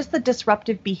it's just the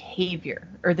disruptive behavior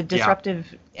or the yeah,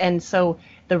 disruptive, and so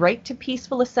the right to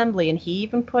peaceful assembly, and he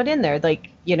even put in there, like,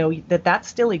 that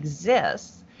still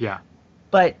exists. yeah,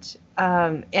 But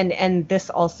and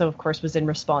this also, of course, was in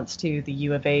response to the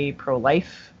U of A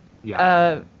pro-life yeah,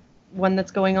 uh, one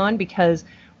that's going on, because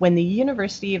when the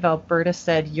University of Alberta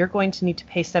said you're going to need to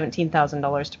pay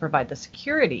 $17,000 to provide the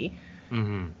security,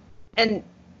 mm-hmm. and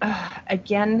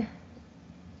again,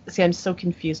 see, I'm so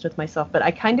confused with myself, but I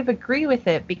kind of agree with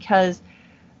it because,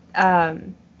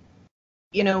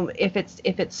 if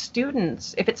it's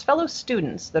students, if it's fellow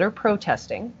students that are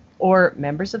protesting, or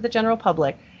members of the general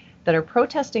public that are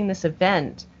protesting this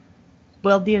event,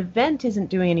 well, the event isn't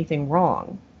doing anything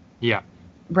wrong, Yeah,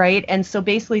 right? And so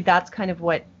basically, that's kind of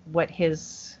what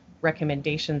his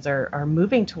recommendations are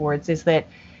moving towards, is that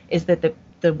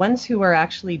the ones who are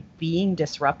actually being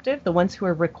disruptive, the ones who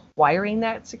are requiring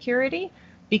that security,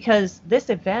 because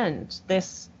this event,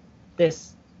 this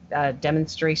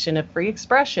demonstration of free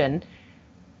expression,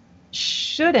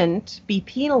 shouldn't be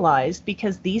penalized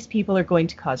because these people are going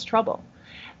to cause trouble.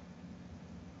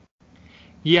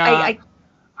 yeah. I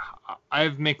I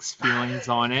have mixed feelings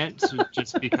on it,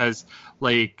 just because,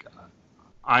 like,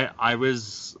 I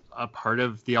was a part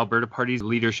of the Alberta Party's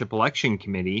leadership election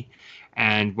committee,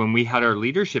 and when we had our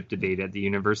leadership debate at the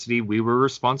university, we were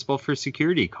responsible for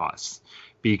security costs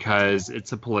because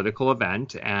it's a political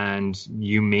event and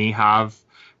you may have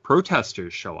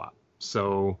protesters show up.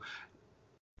 So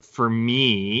for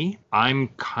me, I'm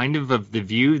kind of the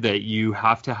view that you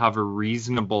have to have a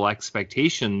reasonable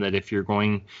expectation that if you're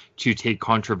going to take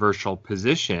controversial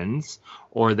positions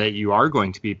or that you are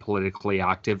going to be politically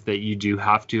active, that you do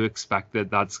have to expect that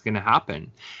that's going to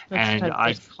happen. And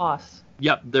there's costs.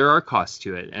 Yep, there are costs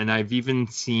to it. And I've even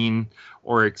seen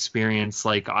or experienced,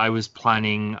 like, I was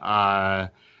planning a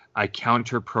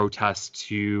counter protest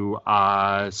to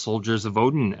Soldiers of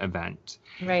Odin event.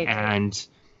 Right. And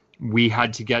we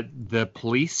had to get the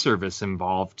police service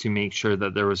involved to make sure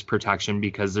that there was protection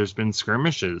because there's been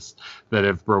skirmishes that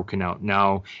have broken out.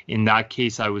 Now, in that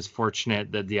case, I was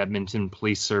fortunate that the Edmonton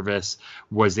Police Service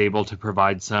was able to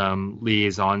provide some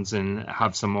liaisons and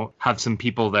have some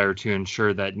people there to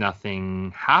ensure that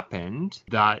nothing happened.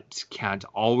 That can't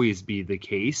always be the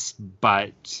case,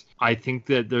 but I think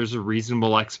that there's a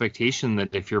reasonable expectation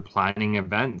that if you're planning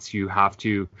events, you have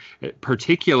to,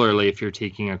 particularly if you're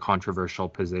taking a controversial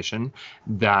position,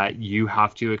 that you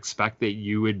have to expect that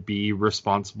you would be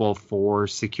responsible for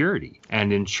security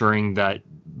and ensuring that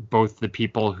both the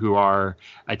people who are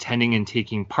attending and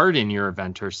taking part in your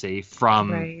event are safe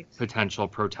from potential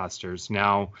protesters.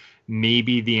 Now,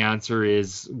 maybe the answer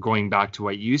is going back to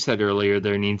what you said earlier,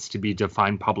 there needs to be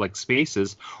defined public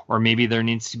spaces, or maybe there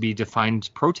needs to be defined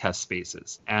protest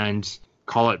spaces and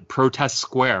call it protest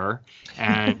square.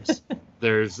 And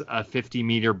there's a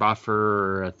 50-meter buffer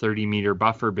or a 30-meter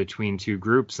buffer between two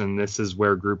groups. And this is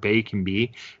where group A can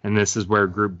be. And this is where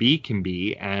group B can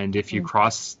be. And if you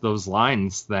cross those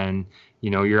lines, then,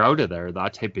 you're out of there,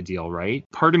 that type of deal, right?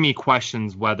 Part of me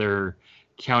questions whether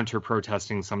counter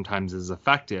protesting sometimes is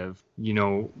effective.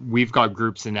 We've got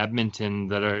groups in Edmonton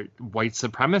that are white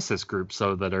supremacist groups,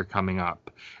 so that are coming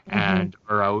up and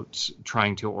are out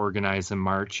trying to organize and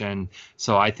march. And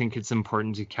so I think it's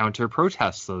important to counter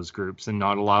protest those groups and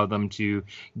not allow them to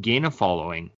gain a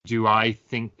following. Do I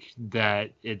think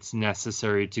that it's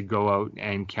necessary to go out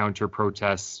and counter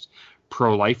protest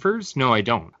pro-lifers? No, I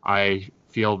don't. I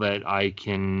feel that I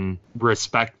can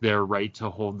respect their right to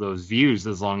hold those views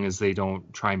as long as they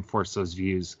don't try and force those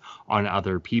views on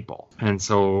other people. And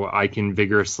so I can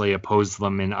vigorously oppose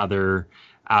them in other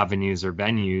avenues or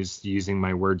venues using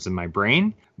my words and my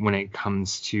brain. When it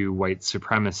comes to white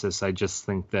supremacists, I just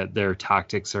think that their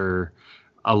tactics are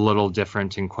a little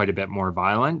different and quite a bit more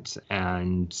violent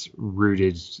and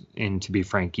rooted in, to be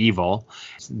frank, evil.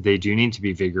 They do need to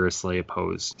be vigorously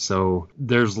opposed. So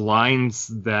there's lines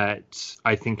that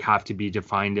I think have to be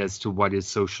defined as to what is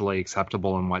socially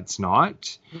acceptable and what's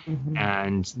not.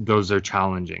 And those are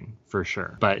challenging for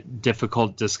sure. But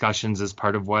difficult discussions is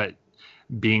part of what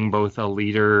being both a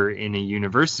leader in a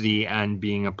university and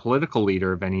being a political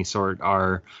leader of any sort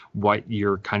are what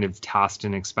you're kind of tasked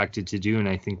and expected to do. And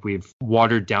I think we've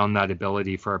watered down that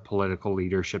ability for our political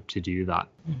leadership to do that.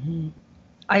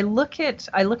 I look at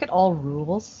all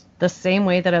rules the same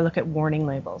way that I look at warning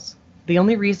labels. The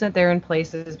only reason that they're in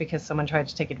place is because someone tried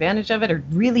to take advantage of it or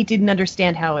really didn't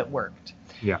understand how it worked.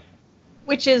 Yeah.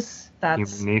 Which is,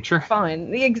 that's human nature.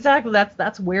 Fine. Exactly.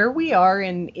 That's where we are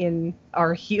in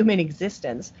our human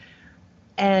existence.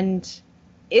 And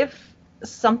if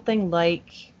something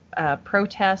like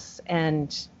protests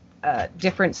and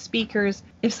different speakers,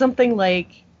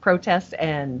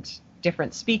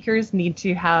 need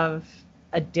to have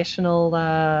additional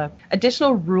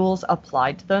rules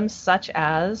applied to them, such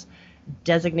as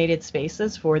designated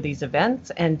spaces for these events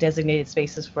and designated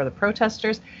spaces for the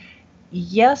protesters,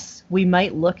 yes, we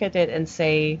might look at it and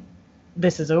say,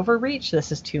 this is overreach, this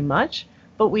is too much,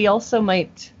 but we also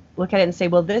might look at it and say,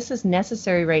 well, this is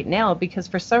necessary right now because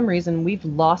for some reason we've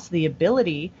lost the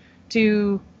ability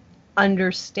to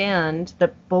understand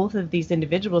that both of these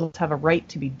individuals have a right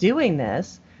to be doing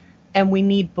this, and we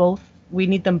need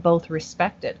them both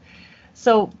respected.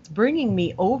 So bringing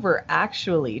me over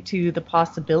actually to the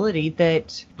possibility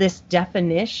that this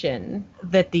definition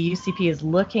that the UCP is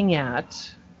looking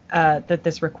at, that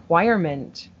this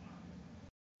requirement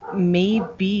may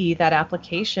be that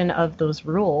application of those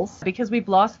rules, because we've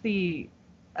lost the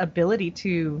ability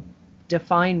to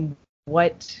define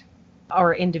what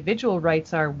our individual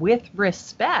rights are with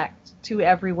respect to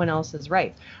everyone else's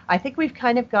rights. I think we've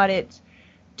kind of got it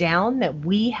down that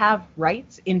we have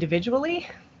rights individually.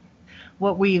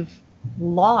 What we've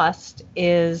lost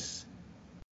is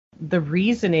the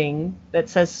reasoning that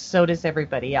says so does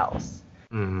everybody else.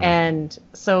 And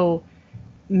so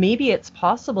maybe it's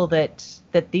possible that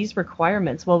these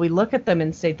requirements, well, we look at them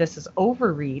and say this is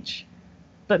overreach,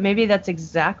 but maybe that's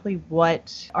exactly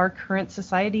what our current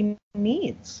society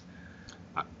needs.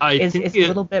 Is a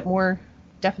little bit more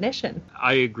definition.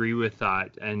 I agree with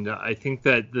that. And I think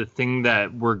that the thing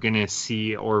that we're going to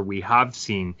see, or we have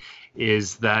seen,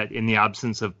 is that in the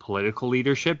absence of political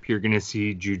leadership, you're going to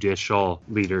see judicial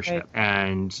leadership. Right.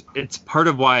 And it's part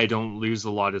of why I don't lose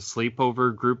a lot of sleep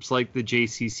over groups like the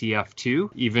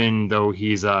JCCF2, even though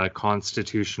he's a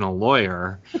constitutional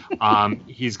lawyer.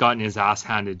 He's gotten his ass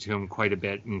handed to him quite a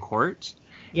bit in court.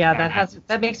 Yeah,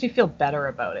 that makes me feel better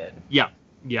about it. Yeah.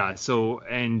 Yeah, so,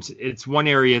 and it's one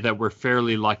area that we're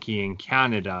fairly lucky in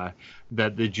Canada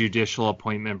that the judicial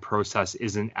appointment process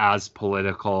isn't as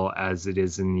political as it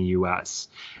is in the US.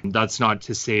 That's not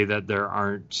to say that there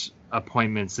aren't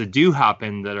appointments that do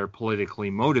happen that are politically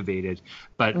motivated,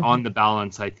 but on the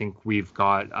balance, I think we've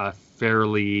got a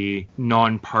fairly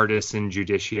nonpartisan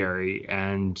judiciary.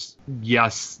 And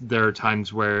yes, there are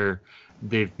times where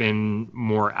they've been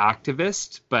more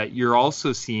activist, but you're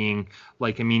also seeing,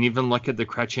 even look at the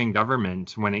Chrétien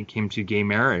government when it came to gay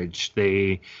marriage.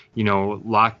 They,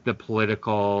 lacked the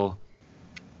political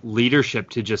leadership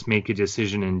to just make a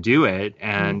decision and do it,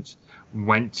 and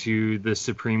went to the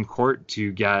Supreme Court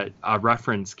to get a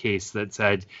reference case that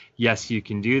said, yes, you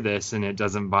can do this, and it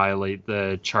doesn't violate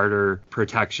the charter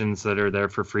protections that are there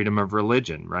for freedom of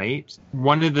religion, right?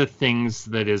 One of the things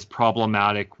that is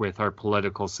problematic with our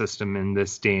political system in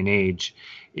this day and age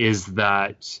is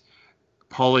that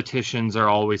politicians are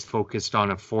always focused on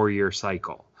a 4-year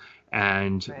cycle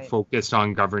and focused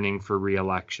on governing for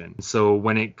re-election. So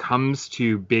when it comes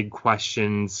to big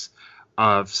questions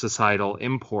of societal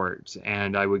import,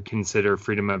 and I would consider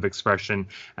freedom of expression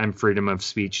and freedom of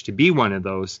speech to be one of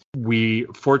those, we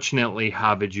fortunately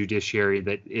have a judiciary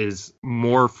that is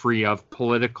more free of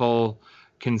political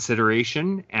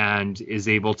consideration and is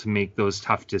able to make those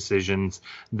tough decisions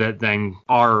that then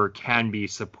can be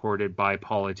supported by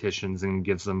politicians and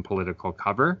gives them political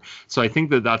cover. So I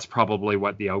think that that's probably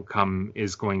what the outcome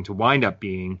is going to wind up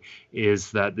being,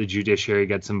 is that the judiciary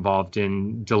gets involved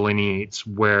and delineates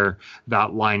where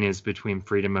that line is between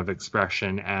freedom of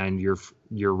expression and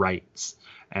your rights,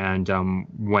 and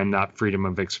when that freedom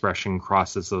of expression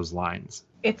crosses those lines.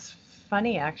 It's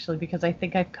funny, actually, because I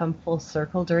think I've come full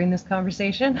circle during this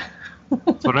conversation.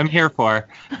 That's what I'm here for.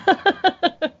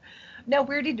 Now,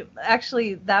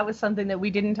 that was something that we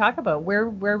didn't talk about. Where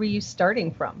were you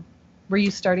starting from? Were you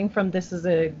starting from, this is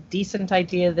a decent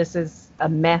idea, this is a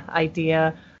meh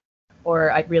idea,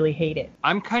 or I really hate it?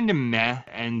 I'm kind of meh,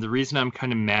 and the reason I'm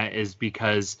kind of meh is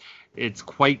because it's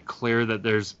quite clear that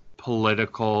there's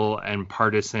political and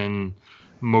partisan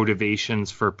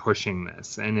motivations for pushing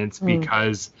this, and it's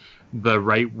because the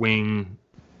right-wing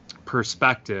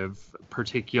perspective,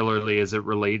 particularly as it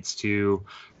relates to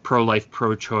pro-life,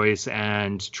 pro-choice,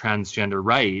 and transgender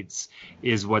rights,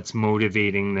 is what's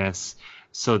motivating this,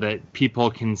 so that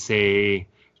people can say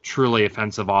truly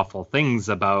offensive, awful things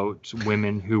about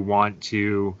women who want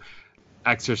to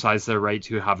exercise their right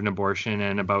to have an abortion,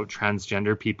 and about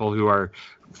transgender people who are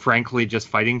frankly just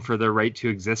fighting for their right to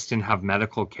exist and have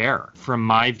medical care. From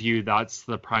my view, that's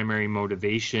the primary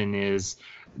motivation, is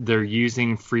they're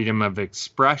using freedom of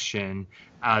expression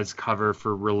as cover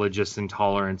for religious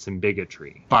intolerance and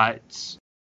bigotry. But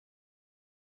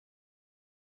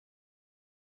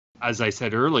as I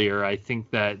said earlier, I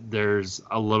think that there's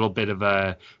a little bit of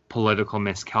a political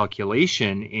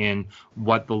miscalculation in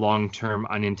what the long-term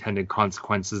unintended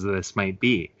consequences of this might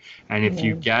be. And if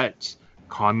you get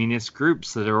communist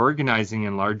groups that are organizing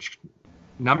in large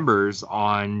numbers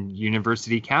on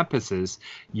university campuses,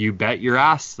 you bet your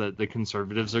ass that the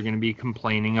conservatives are going to be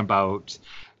complaining about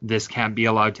this can't be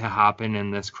allowed to happen,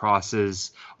 and this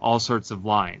crosses all sorts of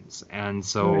lines. And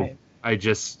so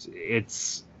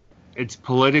it's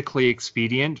politically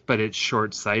expedient, but it's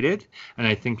short-sighted, and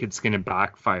I think it's going to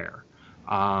backfire.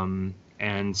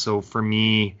 And so for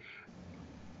me,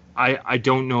 I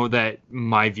don't know that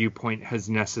my viewpoint has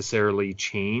necessarily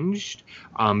changed,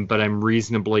 but I'm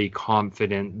reasonably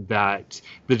confident that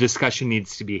the discussion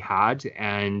needs to be had,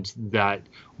 and that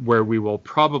where we will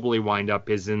probably wind up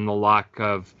is in the lack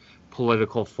of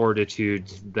political fortitude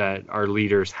that our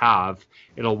leaders have.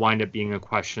 It'll wind up being a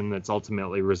question that's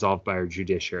ultimately resolved by our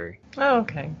judiciary. Oh,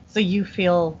 okay. So you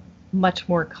feel much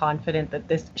more confident that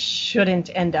this shouldn't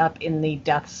end up in the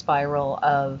death spiral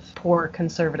of poor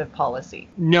conservative policy?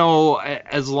 No,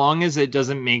 as long as it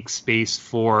doesn't make space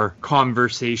for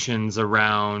conversations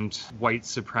around white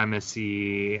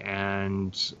supremacy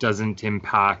and doesn't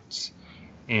impact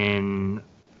in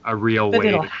a real way. But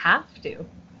it'll have to.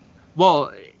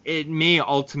 Well, it may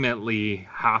ultimately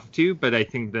have to, but I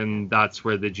think then that's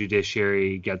where the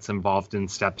judiciary gets involved and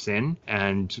steps in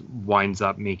and winds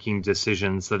up making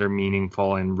decisions that are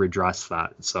meaningful and redress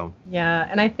that. So Yeah,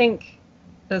 and I think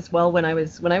as well when I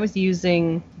was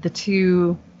using the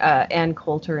two Ann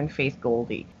Coulter and Faith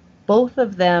Goldie, both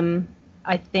of them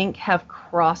I think have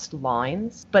crossed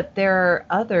lines, but there are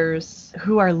others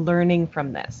who are learning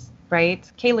from this,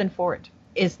 right? Kaylin Ford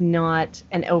is not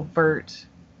an overt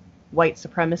white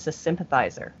supremacist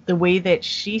sympathizer. The way that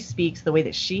she speaks, the way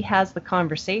that she has the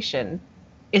conversation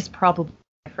is probably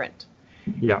different.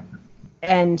 yeah.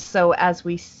 And so as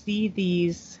we see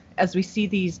these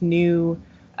new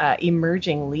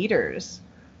emerging leaders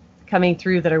coming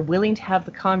through that are willing to have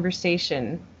the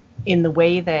conversation in the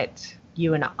way that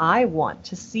you and I want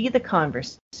to see the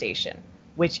conversation,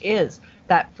 which is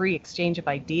that free exchange of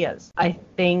ideas. I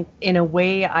think in a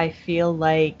way I feel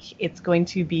like it's going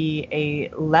to be a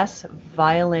less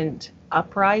violent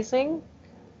uprising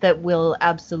that will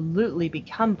absolutely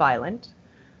become violent,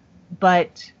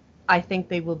 but I think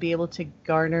they will be able to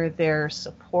garner their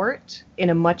support in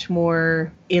a much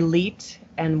more elite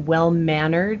and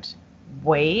well-mannered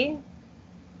way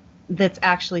that's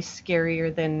actually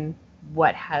scarier than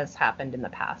what has happened in the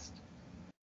past.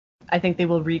 I think they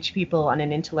will reach people on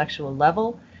an intellectual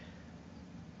level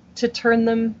to turn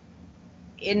them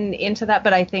into that,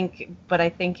 but I think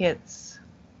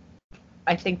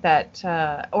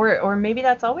that or maybe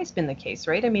that's always been the case,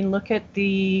 right? I mean, look at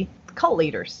the cult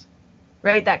leaders,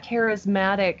 right? That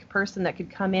charismatic person that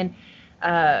could come in,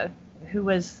 who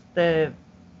was the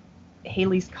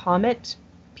Halley's Comet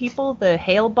people, the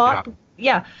Hale-Bot.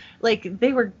 Yeah, like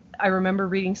they were, I remember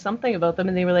reading something about them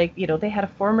and they were like, they had a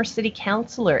former city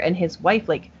councilor and his wife,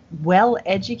 like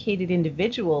well-educated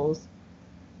individuals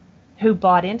who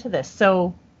bought into this.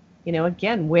 So,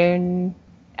 again,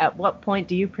 at what point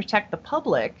do you protect the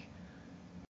public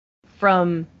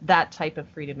from that type of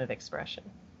freedom of expression?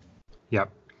 Yep.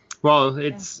 Well,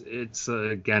 it's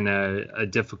again a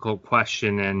difficult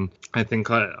question, and I think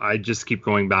I just keep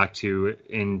going back to,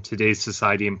 in today's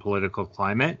society and political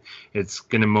climate, it's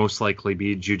going to most likely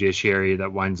be judiciary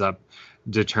that winds up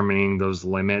determining those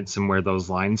limits and where those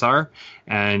lines are.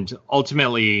 And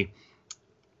ultimately,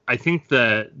 I think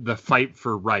the fight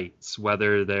for rights,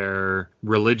 whether they're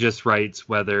religious rights,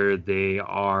 whether they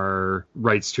are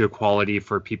rights to equality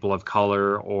for people of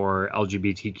color or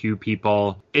LGBTQ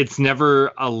people, it's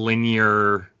never a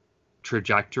linear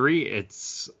trajectory.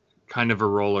 It's kind of a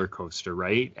roller coaster,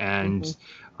 right? And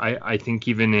I think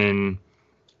even in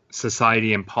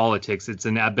society and politics, it's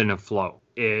an ebb and a flow.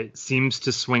 It seems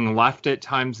to swing left at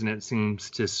times and it seems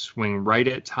to swing right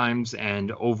at times. And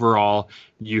overall,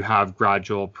 you have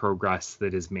gradual progress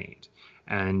that is made.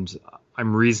 And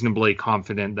I'm reasonably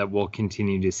confident that we'll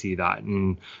continue to see that.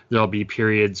 And there'll be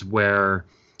periods where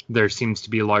there seems to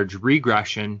be large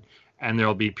regression, and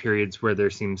there'll be periods where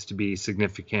there seems to be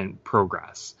significant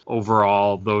progress.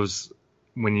 Overall, those,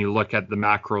 when you look at the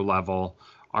macro level,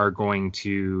 are going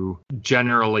to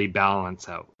generally balance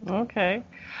out. Okay.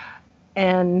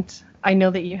 And I know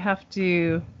that you have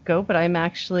to go, but I'm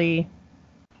actually,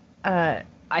 I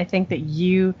think that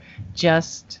you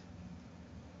just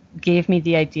gave me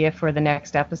the idea for the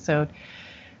next episode.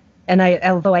 And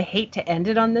although I hate to end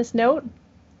it on this note,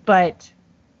 but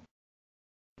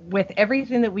with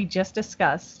everything that we just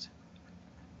discussed,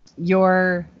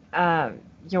 your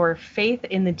faith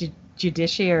in the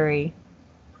judiciary,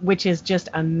 which is just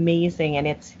amazing and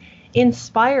it's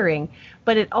inspiring,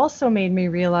 but it also made me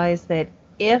realize that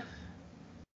if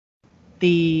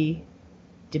the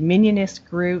dominionist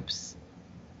groups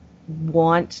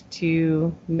want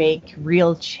to make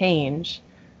real change,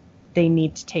 they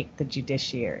need to take the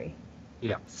judiciary.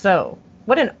 Yeah. So,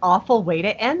 what an awful way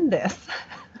to end this.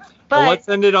 But well, let's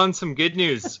end it on some good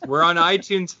news. We're on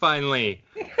iTunes finally.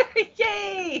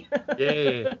 Yay!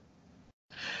 Yay.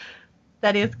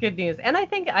 That is good news. And I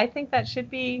think that should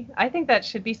be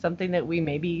something that we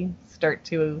maybe start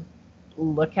to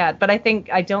look at. But I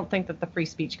don't think that the free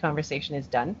speech conversation is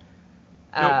done.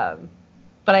 Nope.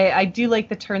 But I do like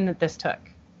the turn that this took.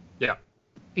 Yeah.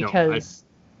 Because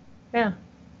yeah.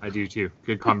 I do too.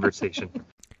 Good conversation.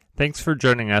 Thanks for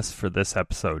joining us for this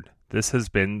episode. This has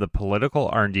been the Political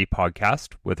R&D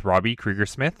Podcast with Robbie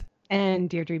Krieger-Smith and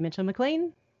Deirdre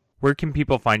Mitchell-McLean. Where can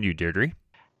people find you, Deirdre?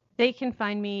 They can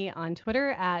find me on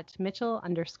Twitter at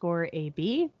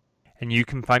Mitchell_AB. And you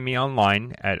can find me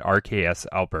online at RKS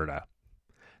Alberta.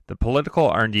 The Political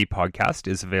R&D Podcast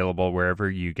is available wherever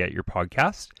you get your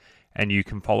podcast, and you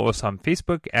can follow us on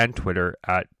Facebook and Twitter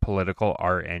at Political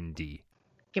RND.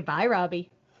 Goodbye, Robbie.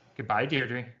 Goodbye,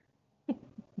 Deirdre.